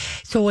right.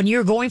 So when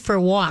you're going for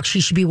a walk, she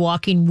should be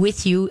walking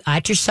with you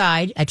at your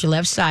side, at your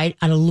left side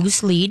on a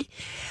loose lead.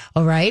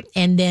 All right.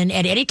 And then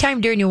at any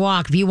time during your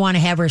walk, if you want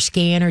to have her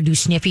scan or do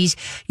sniffies,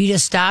 you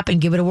just stop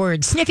and give it a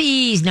word.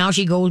 Sniffies. Now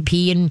she goes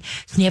pee and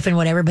sniff and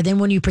whatever. But then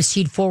when you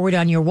proceed forward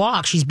on your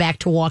walk, she's back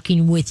to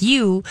walking with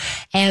you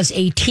as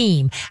a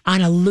team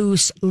on a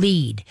loose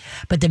lead.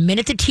 But the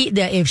minute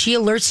if she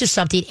alerts to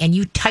something and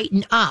you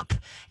tighten up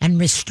and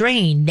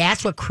restrain,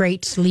 that's what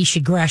creates leash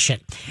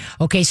aggression.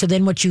 Okay. So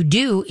then what you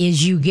do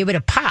is you give it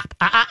a pop.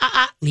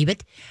 Leave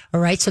it. All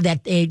right. So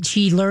that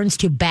she learns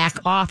to back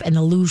off and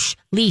the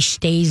leash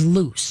stays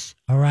loose.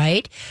 All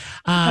right.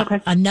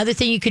 Okay. Another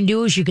thing you can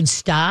do is you can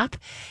stop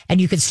and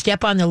you can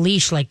step on the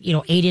leash, 8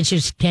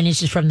 inches, 10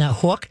 inches from the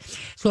hook.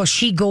 So if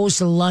she goes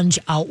to lunge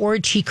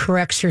outward, she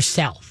corrects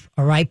herself.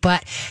 All right.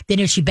 But then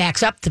if she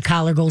backs up, the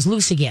collar goes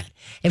loose again.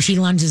 If she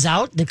lunges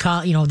out,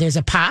 there's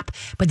a pop,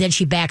 but then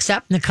she backs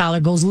up and the collar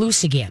goes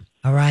loose again.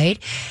 All right.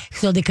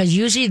 So because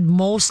usually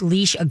most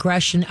leash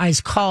aggression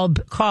is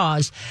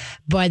caused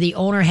by the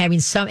owner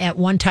having at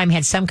one time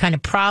had some kind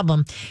of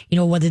problem,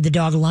 whether the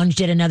dog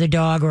lunged at another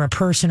dog or a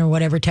person or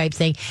whatever type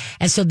thing.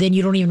 And so then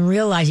you don't even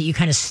realize it. You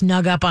kind of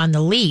snug up on the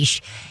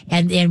leash.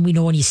 And then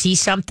when you see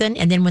something,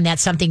 and then when that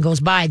something goes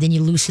by, then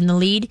you loosen the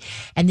lead.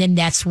 And then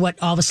that's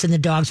what all of a sudden the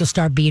dogs will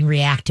start being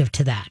reactive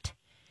to that.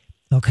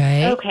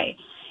 Okay. Okay.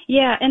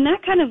 Yeah. And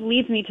that kind of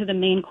leads me to the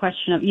main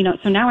question of,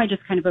 so now I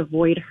just kind of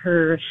avoid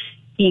her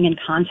being in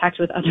contact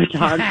with other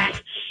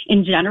dogs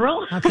in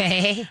general.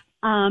 Okay.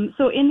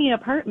 So in the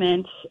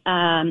apartment,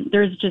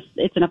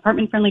 it's an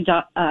apartment friendly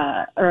dog,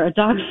 or a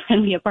dog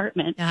friendly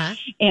apartment. Uh-huh.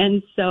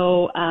 And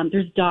so,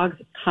 there's dogs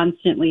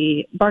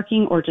constantly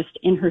barking or just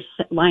in her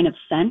line of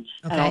scent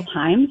at all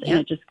times. Yep. And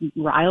it just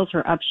riles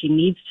her up. She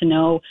needs to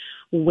know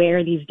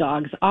where these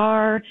dogs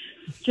are.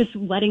 Just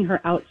letting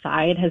her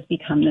outside has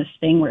become this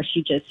thing where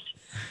she just,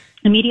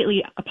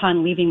 immediately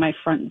upon leaving my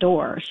front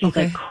door, she's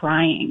like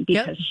crying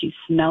because she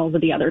smells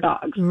the other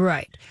dogs.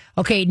 Right.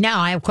 Okay. Now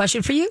I have a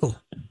question for you.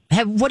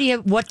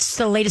 What's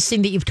the latest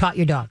thing that you've taught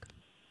your dog?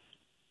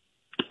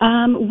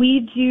 I've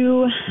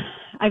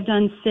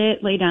done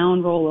sit, lay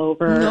down, roll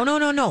over.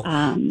 No.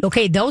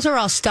 Okay. Those are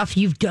all stuff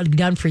you've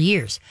done for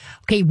years.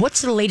 Okay.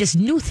 What's the latest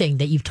new thing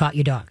that you've taught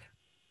your dog?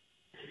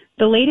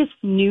 The latest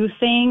new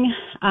thing,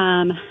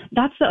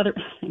 that's the other,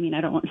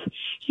 I don't want,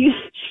 she's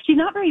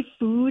not very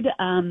food,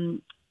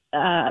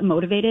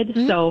 motivated.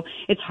 So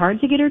it's hard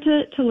to get her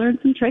to learn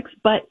some tricks,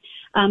 but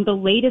the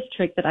latest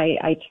trick that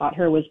I taught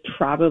her was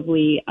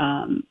probably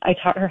I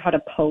taught her how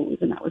to pose,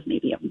 and that was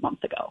maybe a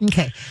month ago.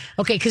 Okay,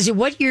 because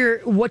what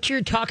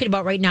you're talking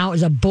about right now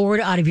is a bored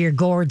out of your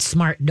gourd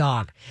smart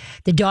dog.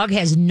 The dog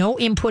has no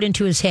input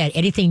into his head,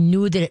 anything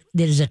new that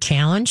is a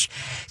challenge,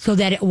 so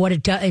that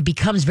it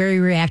becomes very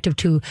reactive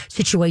to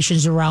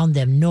situations around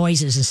them,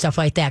 noises and stuff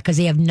like that, because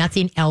they have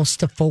nothing else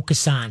to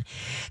focus on.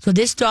 So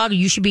this dog,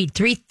 you should be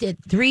 2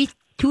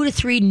 to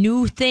 3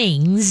 new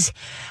things.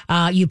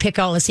 You pick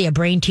out, let's say, a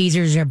brain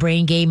teasers or a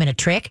brain game and a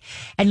trick,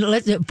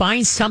 and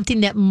find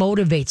something that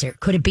motivates her.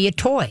 Could it be a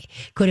toy?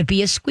 Could it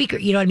be a squeaker?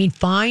 You know what I mean?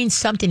 Find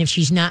something if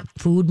she's not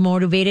food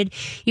motivated,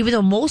 even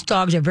though most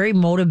dogs are very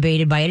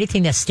motivated by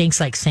anything that stinks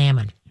like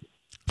salmon.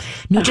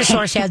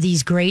 Nutrisource have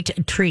these great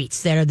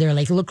treats that they're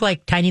look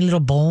like tiny little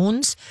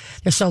bones.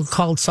 They're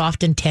so-called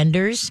soft and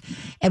tenders.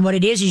 And what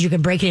it is you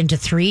can break it into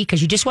 3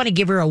 because you just want to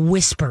give her a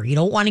whisper. You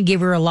don't want to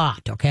give her a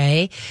lot,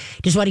 okay?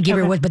 Just want to give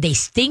her a whisper. But they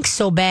stink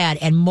so bad,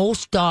 and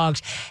most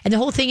dogs. And the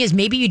whole thing is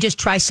maybe you just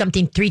try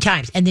something 3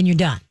 times, and then you're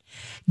done.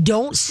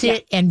 Don't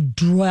sit and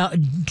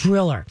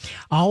drill her.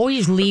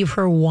 Always leave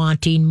her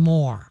wanting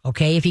more.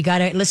 Okay. If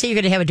let's say you're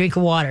going to have a drink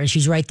of water and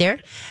she's right there,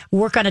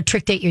 work on a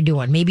trick that you're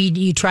doing. Maybe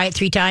you try it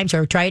 3 times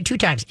or try it 2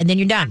 times and then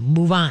you're done.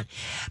 Move on.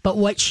 But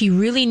what she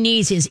really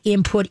needs is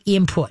input.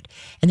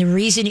 And the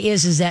reason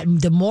is that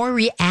the more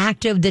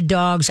reactive the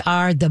dogs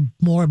are, the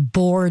more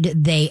bored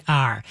they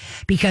are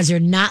because they're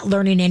not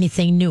learning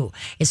anything new.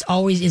 It's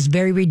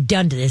very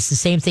redundant. It's the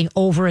same thing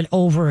over and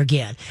over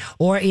again.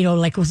 Or,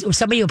 like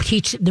somebody will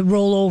teach the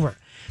roll over.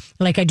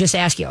 Like I just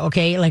asked you,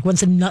 okay,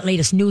 what's the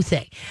latest new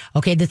thing?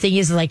 Okay, the thing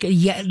is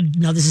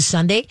this is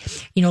Sunday.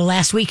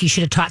 Last week you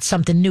should have taught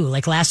something new.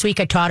 Like last week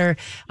I taught her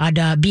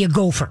to be a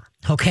gopher.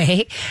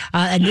 Okay.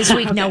 And this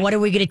week, now what are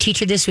we going to teach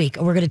her this week?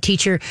 We're going to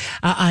teach her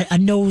a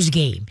nose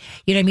game.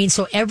 You know what I mean?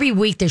 So every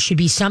week there should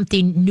be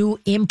something new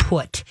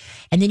input.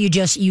 And then you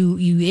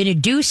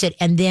introduce it.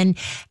 And then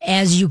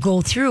as you go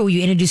through,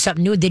 you introduce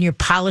something new. Then you're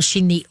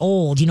polishing the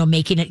old,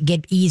 making it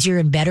get easier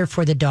and better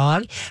for the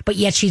dog. But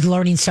yet she's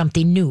learning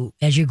something new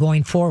as you're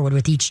going forward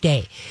with each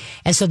day.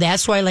 And so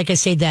that's why, like I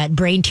say, that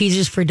Brain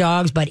Teasers for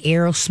Dogs by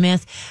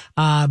Aerosmith,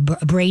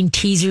 Brain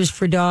Teasers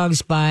for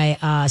Dogs by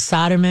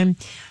Soderman.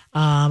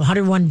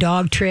 101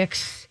 dog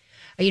tricks.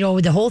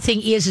 The whole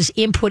thing is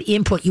input.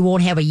 You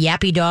won't have a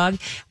yappy dog.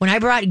 When I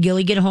brought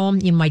Gilligan home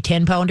in my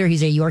 10-pounder,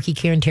 he's a Yorkie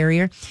Cairn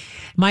Terrier.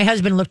 My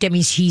husband looked at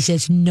me. He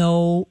says,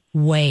 "No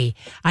way.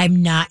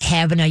 I'm not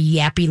having a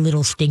yappy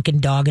little stinking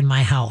dog in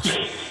my house."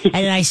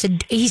 And I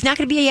said, "He's not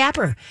going to be a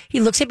yapper." He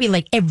looks at me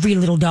like every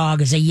little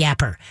dog is a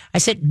yapper. I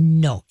said,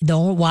 "No.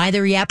 Why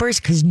they're yappers?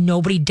 Because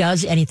nobody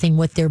does anything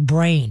with their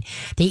brain.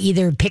 They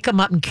either pick them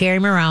up and carry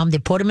them around, they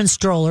put them in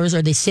strollers,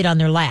 or they sit on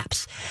their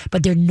laps.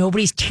 But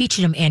nobody's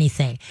teaching them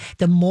anything.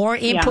 The more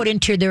input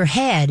into their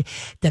head,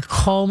 the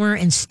calmer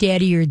and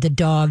steadier the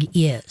dog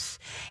is.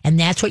 And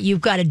that's what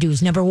you've got to do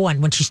is, number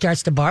one, when she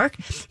starts to bark,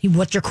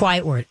 what's your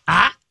quiet word?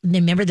 Ah.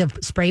 Remember the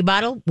spray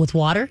bottle with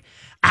water?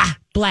 Ah,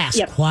 blast.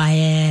 Yep.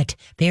 Quiet.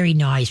 Very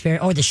nice.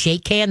 Or the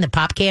shake can, the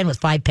pop can with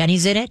 5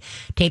 pennies in it.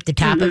 Tape the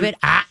top of it.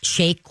 Ah,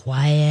 shake.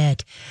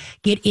 Quiet.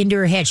 Get into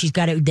her head. She's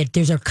got to, that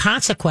there's a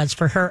consequence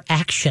for her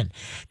action,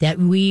 that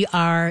we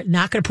are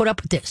not going to put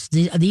up with this.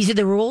 These are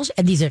the rules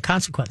and these are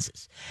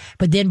consequences.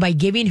 But then by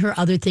giving her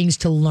other things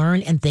to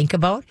learn and think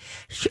about,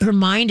 her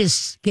mind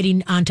is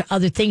getting onto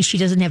other things. She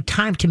doesn't have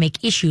time to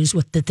make issues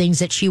with the things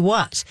that she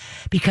was,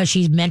 because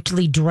she's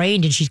mentally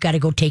drained and she's got to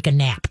go take a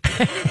nap.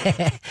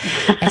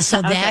 And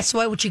so that's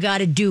what you got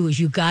to do is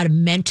you got to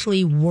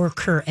mentally work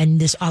her. And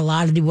a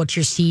lot of what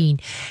you're seeing,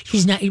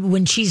 she's not,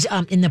 when she's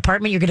in the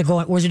apartment, you're going to go,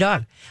 "Where's the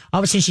dog?" All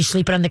of a sudden she's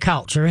sleeping on the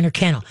couch or in her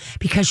kennel,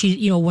 because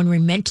she, when we're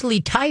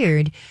mentally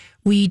tired,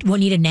 we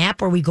need a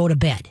nap or we go to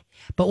bed.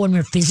 But when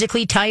we're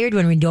physically tired,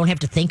 when we don't have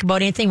to think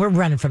about anything, we're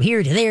running from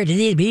here to there to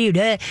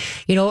there,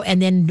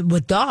 and then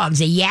with dogs,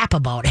 they yap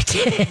about it.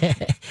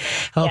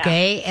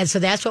 Okay. Yeah. And so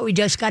that's what we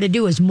just got to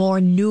do is more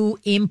new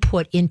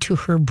input into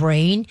her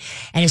brain,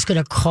 and it's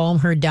going to calm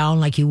her down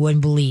like you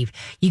wouldn't believe.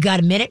 You got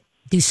a minute?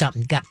 Do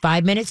something. Got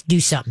 5 minutes? Do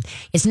something.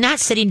 It's not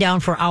sitting down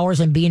for hours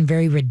and being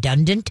very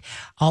redundant.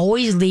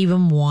 Always leave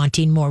them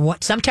wanting more.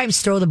 Sometimes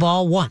throw the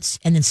ball once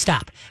and then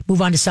stop.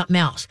 Move on to something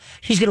else.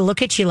 She's going to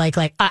look at you like,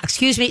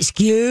 excuse me.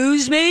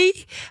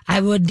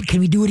 Can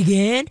we do it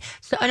again?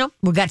 So I know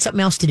we've got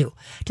something else to do.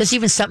 Just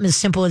even something as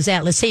simple as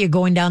that. Let's say you're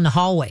going down the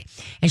hallway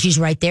and she's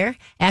right there.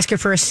 Ask her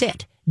for a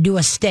sit. Do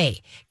a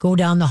stay. Go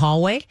down the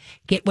hallway,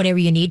 get whatever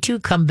you need to,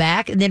 come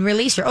back, and then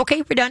release her.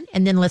 Okay, we're done,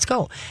 and then let's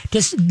go.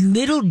 Just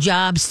little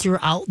jobs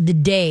throughout the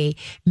day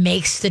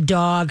makes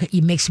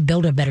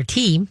build a better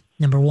team,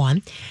 number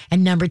one.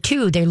 And number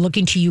two, they're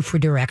looking to you for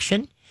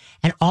direction.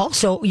 And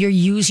also, you're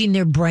using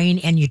their brain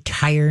and you're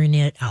tiring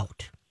it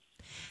out.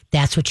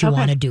 That's what you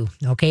want to do,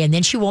 okay? And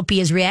then she won't be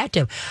as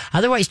reactive.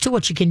 Otherwise, too,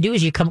 what you can do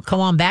is you come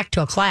on back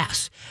to a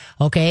class,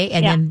 okay?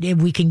 And then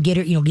we can get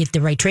her, get the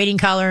right training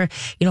color,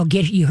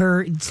 get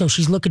her so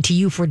she's looking to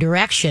you for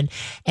direction,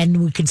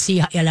 and we can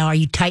see, are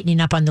you tightening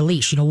up on the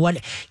leash?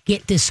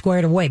 Get this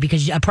squared away,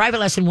 because a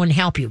private lesson wouldn't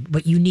help you,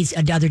 but you need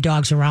other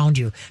dogs around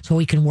you so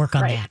we can work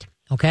on that,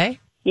 okay?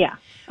 Yeah.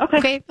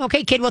 Okay.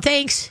 Okay, kid. Well,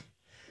 thanks.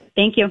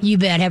 Thank you. You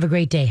bet. Have a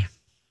great day.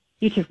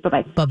 You too.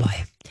 Bye-bye.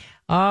 Bye-bye.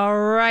 All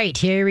right,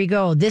 here we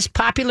go. This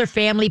popular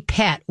family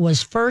pet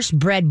was first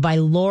bred by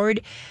Lord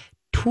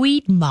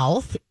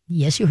Tweedmouth.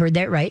 Yes, you heard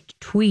that right.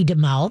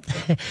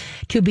 Tweedmouth.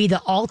 To be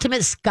the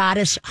ultimate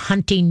Scottish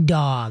hunting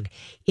dog.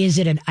 Is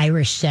it an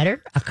Irish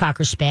setter, a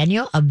Cocker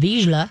Spaniel, a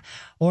Vizsla,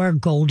 or a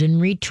Golden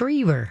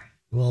Retriever?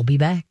 We'll be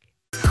back.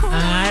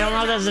 I don't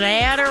know if that's an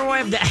ad or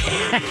what.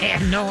 I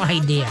have no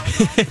idea.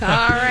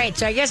 All right,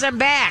 so I guess I'm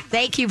back.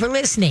 Thank you for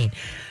listening.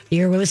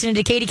 We're listening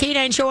to Katie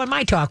K9 Show on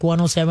My Talk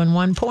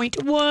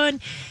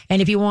 107.1.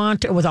 And if you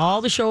want, with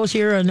all the shows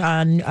here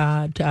on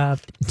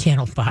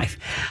Channel 5,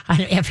 on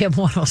FM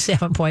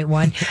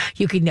 107.1,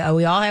 you can.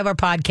 We all have our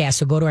podcasts,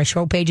 so go to our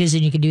show pages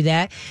and you can do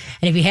that.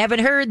 And if you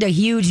haven't heard the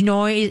huge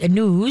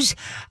news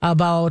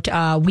about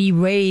we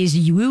raised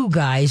you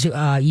guys,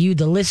 you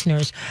the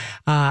listeners,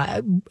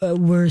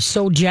 we're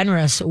so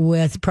generous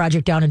with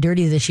Project Down and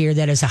Dirty this year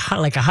that is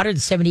like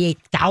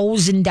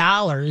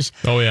 $178,000.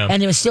 Oh, yeah.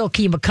 And it was still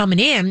coming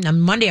in. On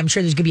Monday, I'm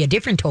sure there's going to be a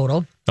different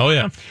total. Oh,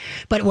 yeah.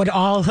 But what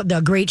all the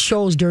great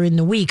shows during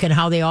the week and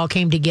how they all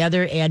came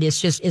together, and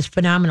it's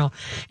phenomenal.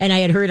 And I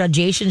had heard on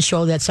Jason's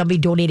show that somebody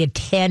donated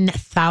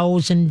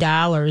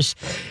 $10,000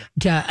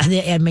 to,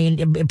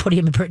 put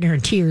him in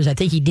tears. I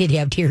think he did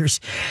have tears.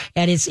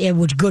 And it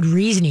was good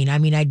reasoning. I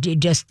mean,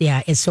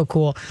 it's so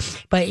cool.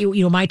 But,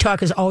 My Talk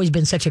has always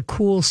been such a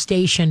cool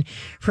station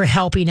for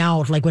helping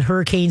out. Like with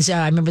hurricanes,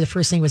 I remember the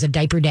first thing was a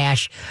diaper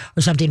dash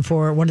or something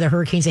for one of the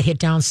hurricanes that hit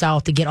down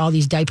south, to get all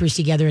these diapers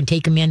together and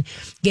take them in,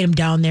 get them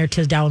down there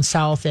to down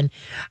south. And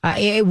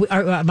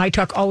My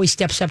Talk always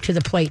steps up to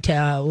the plate,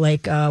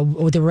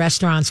 with the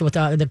restaurants, with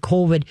the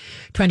COVID,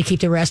 trying to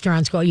keep the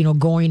restaurants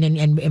going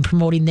and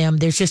promoting them.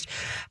 There's just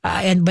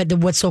but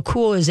what's so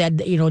cool is that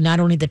not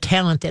only the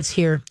talent that's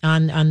here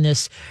on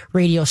this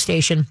radio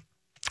station,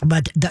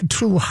 but the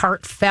true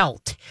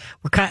heartfelt.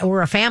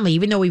 We're a family,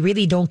 even though we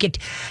really don't get.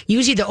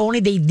 Usually,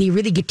 they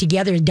really get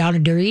together Down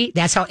and Dirty.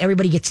 That's how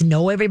everybody gets to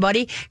know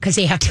everybody, because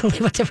they have to live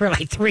with them for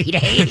like 3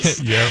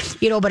 days.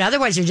 Yep. But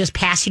otherwise they're just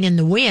passing in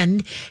the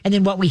wind, and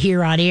then what we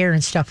hear on air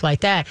and stuff like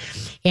that.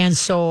 And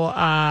so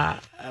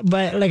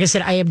but like I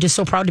said, I am just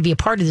so proud to be a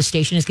part of the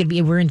station. It's going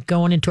to be,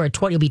 going into our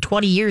it'll be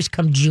 20 years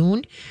come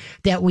June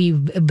that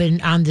we've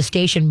been on the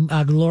station.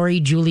 Lori,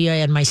 Julia,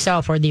 and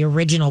myself are the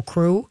original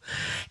crew.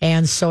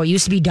 And so it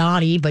used to be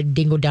Donnie, but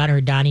Dingo Don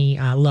or Donnie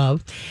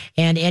Love.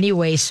 And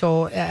anyway,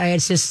 so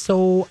it's just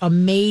so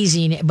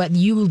amazing. But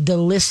you, the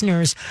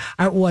listeners,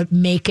 are what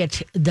make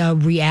it the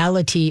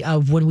reality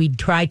of when we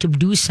try to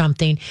do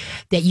something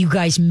that you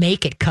guys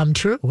make it come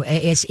true.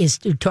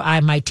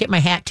 I tip my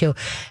hat to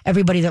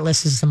everybody that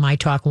listens to My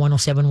Talk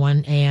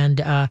 107.1,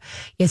 and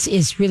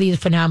it's really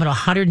phenomenal.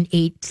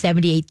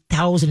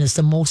 178,000 is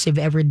the most they've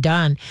ever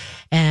done,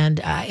 and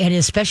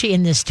especially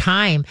in this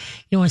time,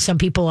 when some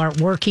people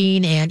aren't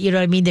working, and you know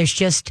what I mean. There's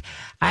just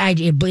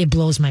it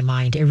blows my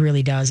mind. It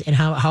really does, and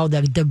how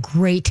the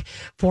great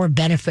for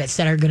benefits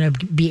that are going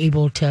to be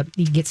able to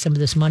get some of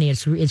this money.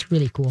 It's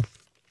really cool.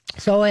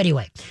 So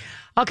anyway.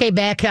 Okay,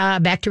 back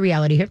to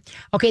reality here.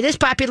 Okay, this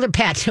popular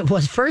pet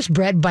was first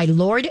bred by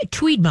Lord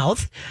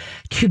Tweedmouth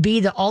to be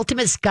the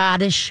ultimate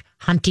Scottish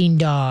hunting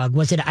dog.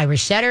 Was it an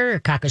Irish Setter,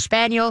 a Cocker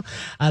Spaniel,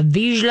 a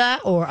Vizsla,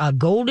 or a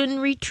Golden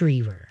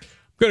Retriever? I'm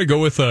going to go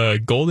with a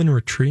Golden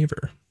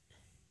Retriever.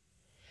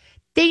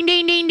 Ding,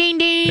 ding, ding, ding,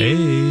 ding.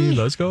 Hey,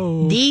 let's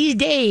go. These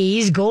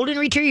days, Golden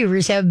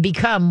Retrievers have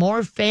become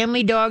more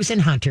family dogs than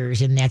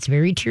hunters, and that's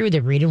very true.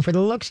 They're breeding for the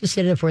looks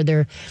instead of for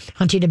their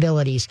hunting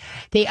abilities.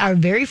 They are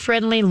very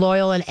friendly,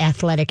 loyal, and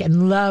athletic,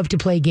 and love to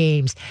play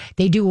games.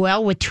 They do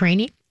well with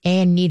training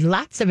and need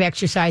lots of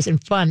exercise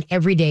and fun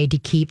every day to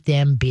keep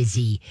them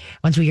busy.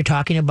 Once we were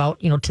talking about,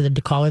 to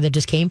the caller that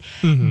just came,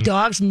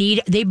 dogs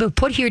they've been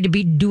put here to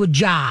do a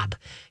job.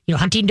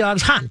 Hunting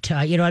dogs hunt,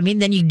 you know what I mean?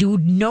 Then you do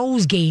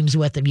nose games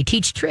with them. You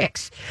teach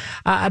tricks.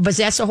 But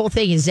that's the whole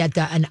thing, is that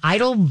an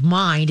idle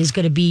mind is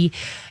going to be,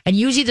 and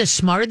usually the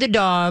smarter the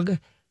dog,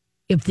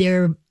 if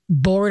they're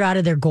bored out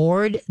of their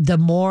gourd, the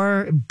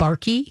more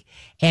barky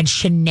and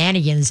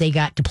shenanigans they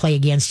got to play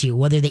against you,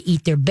 whether they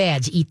eat their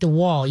beds, eat the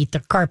wall, eat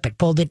the carpet,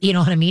 pulled it, you know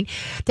what I mean?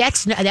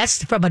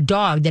 That's from a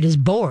dog that is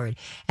bored.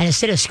 And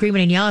instead of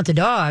screaming and yelling at the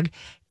dog,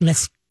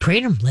 let's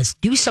train them. Let's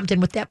do something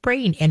with that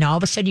brain. And all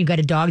of a sudden you've got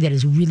a dog that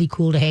is really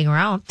cool to hang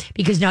around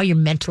because now you're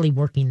mentally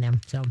working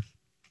them. So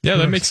yeah,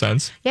 that makes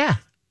sense. Yeah.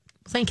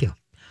 Thank you.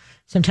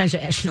 Sometimes I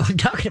actually know what I'm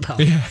talking about.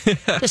 Yeah.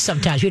 Just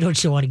sometimes we don't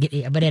still want to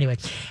get, but anyway.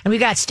 And we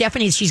got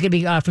Stephanie. She's going to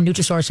be from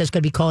Nutrisource. That's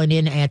going to be calling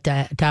in at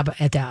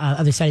the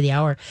other side of the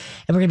hour,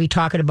 and we're going to be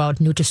talking about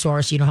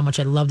Nutrisource. You know how much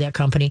I love that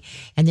company,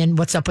 and then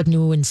what's up with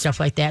new and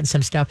stuff like that, and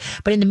some stuff.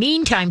 But in the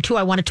meantime, too,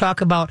 I want to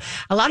talk about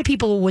a lot of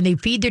people when they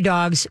feed their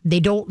dogs, they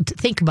don't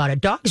think about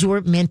it. Dogs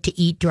weren't meant to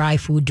eat dry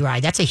food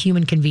dry. That's a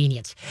human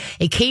convenience.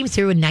 It came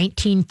through in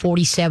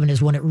 1947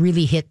 is when it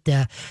really hit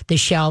the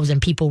shelves, and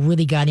people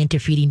really got into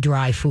feeding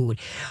dry food.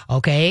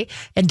 Okay.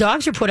 And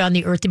dogs are put on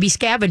the earth to be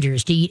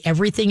scavengers, to eat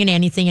everything and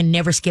anything and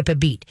never skip a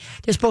beat.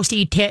 They're supposed to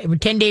eat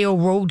 10-day-old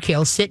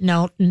roadkill sitting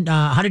out in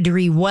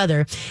 100-degree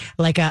weather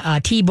like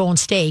a T-bone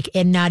steak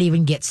and not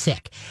even get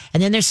sick.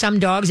 And then there's some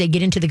dogs that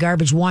get into the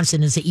garbage once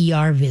and it's an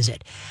ER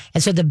visit.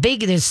 And so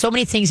there's so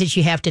many things that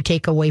you have to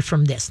take away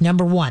from this.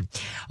 Number one,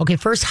 okay,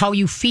 first, how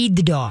you feed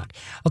the dog.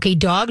 Okay,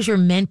 dogs are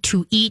meant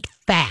to eat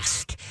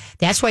fast.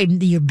 That's why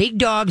your big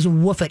dogs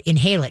woof it,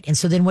 inhale it. And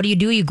so then what do?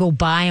 You go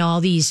buy all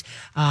these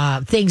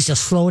things to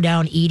slow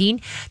down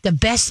eating. The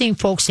best thing,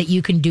 folks, that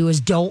you can do is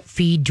don't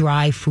feed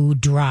dry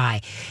food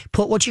dry.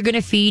 Put what you're going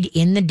to feed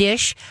in the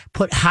dish.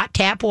 Put hot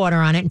tap water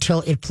on it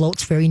until it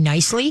floats very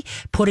nicely.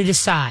 Put it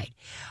aside.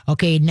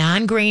 Okay,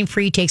 non-grain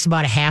free takes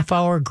about a half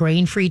hour.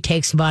 Grain free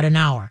takes about an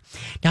hour.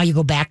 Now you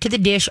go back to the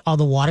dish. All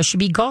the water should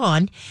be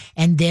gone.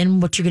 And then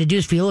what you're going to do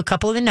is feel a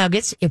couple of the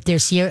nuggets. If they're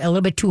a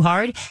little bit too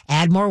hard,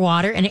 add more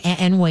water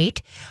and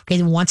wait. Okay,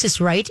 then once it's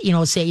right,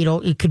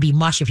 it could be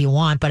mush if you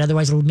want, but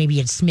otherwise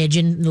maybe a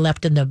smidgen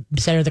left in the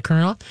center of the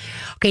kernel.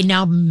 Okay,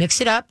 now mix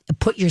it up.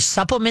 Put your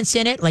supplements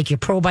in it, like your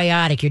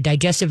probiotic, your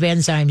digestive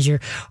enzymes, your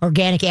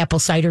organic apple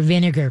cider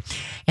vinegar,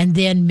 and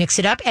then mix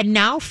it up and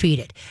now feed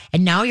it.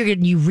 And now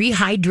you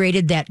rehydrated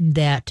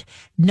that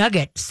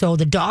nugget so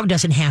the dog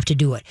doesn't have to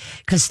do it.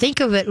 Because think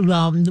of it,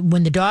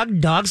 when the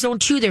dogs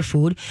don't chew their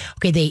food,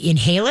 okay, they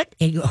inhale it,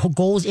 it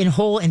goes in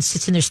whole and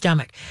sits in their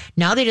stomach.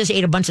 Now they just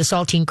ate a bunch of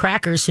saltine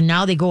crackers, so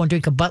now they go and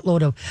drink a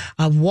buttload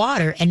of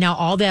water, and now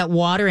all that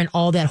water and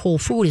all that whole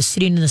food is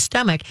sitting in the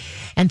stomach.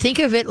 And think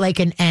of it like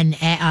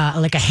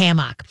like a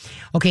hammock.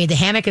 Okay, the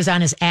hammock is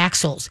on his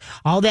axles.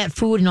 All that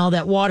food and all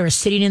that water is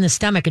sitting in the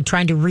stomach and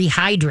trying to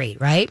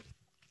rehydrate, right?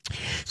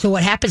 So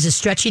what happens is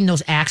stretching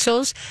those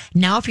axles.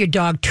 Now if your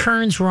dog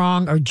turns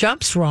wrong or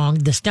jumps wrong,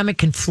 the stomach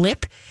can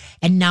flip,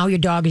 and now your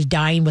dog is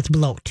dying with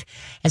bloat.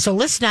 And so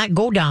let's not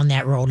go down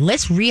that road.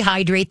 Let's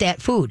rehydrate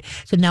that food.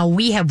 So now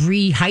we have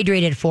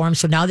rehydrated for them,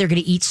 so now they're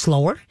going to eat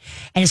slower,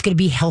 and it's going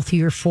to be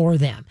healthier for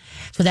them.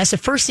 So that's the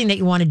first thing that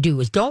you want to do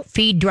is don't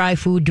feed dry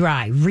food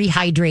dry.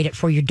 Rehydrate it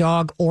for your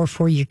dog or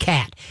for your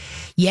cat.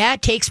 Yeah,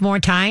 it takes more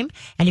time.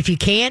 And if you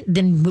can't,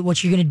 then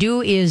what you're going to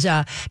do is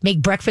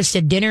make breakfast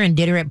at dinner and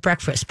dinner at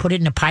breakfast. Put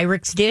it in a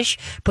Pyrex dish.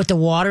 Put the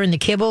water in the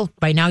kibble.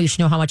 By now you should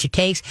know how much it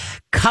takes.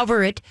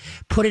 Cover it.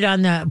 Put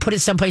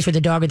it someplace where for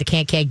the dog or the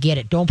cat can't get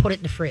it. Don't put it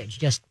in the fridge.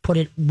 Just put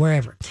it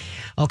wherever.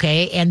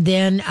 Okay. And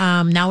then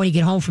now when you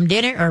get home from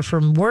dinner or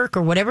from work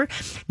or whatever,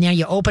 now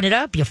you open it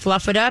up, you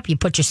fluff it up, you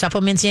put your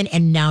supplements in,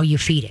 and now you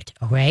feed it.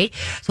 Okay.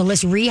 So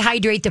let's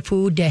rehydrate the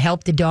food to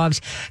help the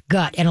dog's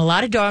gut. And a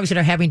lot of dogs that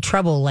are having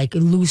trouble, like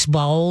loose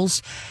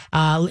bowels,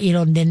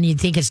 then you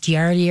think it's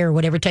Giardia or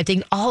whatever type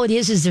thing. All it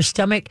is their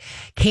stomach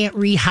can't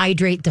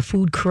rehydrate the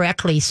food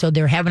correctly. So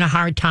they're having a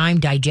hard time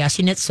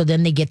digesting it. So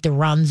then they get the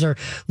runs or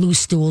loose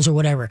stools or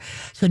whatever.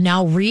 So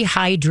now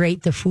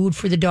rehydrate the food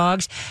for the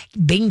dogs.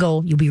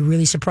 Bingo. You'll be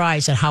really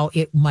surprised at how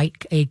it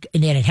might, and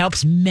it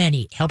helps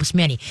many.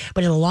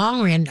 But in the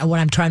long run, what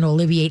I'm trying to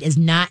alleviate is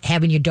not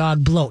having your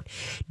dog bloat.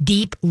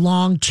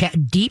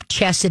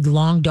 Deep-chested,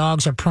 long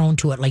dogs are prone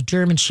to it, like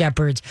German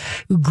Shepherds,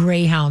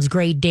 Greyhounds,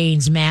 Great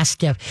Danes,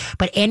 Mastiff.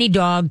 But any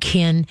dog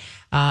can,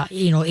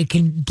 it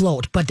can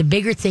bloat. But the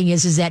bigger thing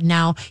is that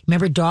now,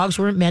 remember, dogs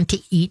weren't meant to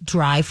eat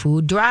dry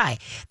food dry.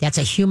 That's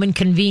a human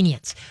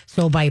convenience.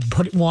 So by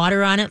putting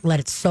water on it, let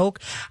it soak.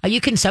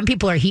 Some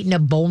people are heating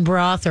up bone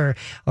broth or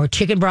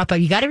chicken broth,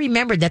 but you got to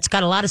remember that's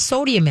got a lot of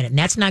sodium in it, and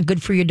that's not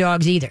good for your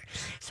dogs either.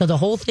 So the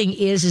whole thing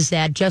is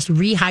that just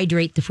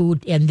rehydrate the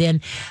food and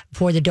then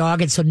for the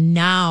dog. And so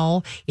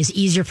now it's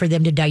easier for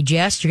them to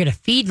digest. You're going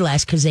to feed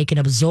less because they can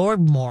absorb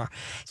more.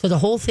 So the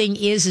whole thing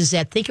is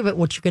that think of it,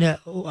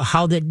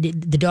 how the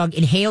dog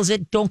inhales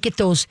it. Don't get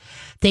those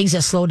things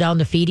that slow down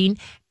the feeding.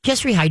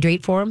 Just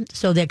rehydrate for them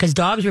so that, because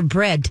dogs are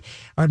bred,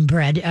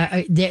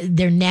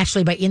 they're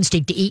naturally by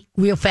instinct to eat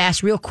real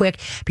fast, real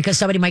quick, because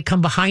somebody might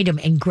come behind them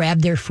and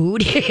grab their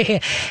food.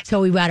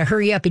 So we got to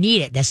hurry up and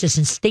eat it. That's just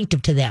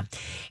instinctive to them.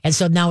 And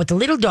so now with the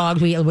little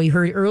dogs, we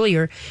heard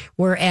earlier,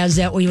 whereas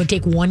that we would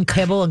take one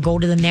kibble and go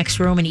to the next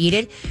room and eat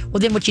it. Well,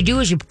 then what you do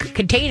is you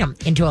contain them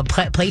into a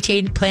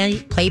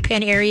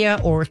playpen area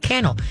or a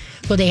kennel.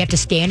 So they have to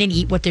stand and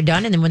eat what they're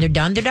done, and then when they're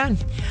done, they're done.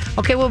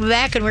 Okay, we'll be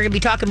back, and we're going to be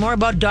talking more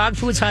about dog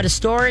foods, how to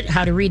store it,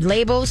 how to read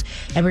labels,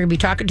 and we're going to be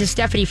talking to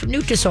Stephanie from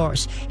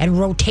Nutrisource. And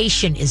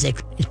rotation is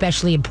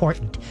especially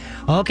important.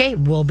 Okay,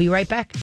 we'll be right back.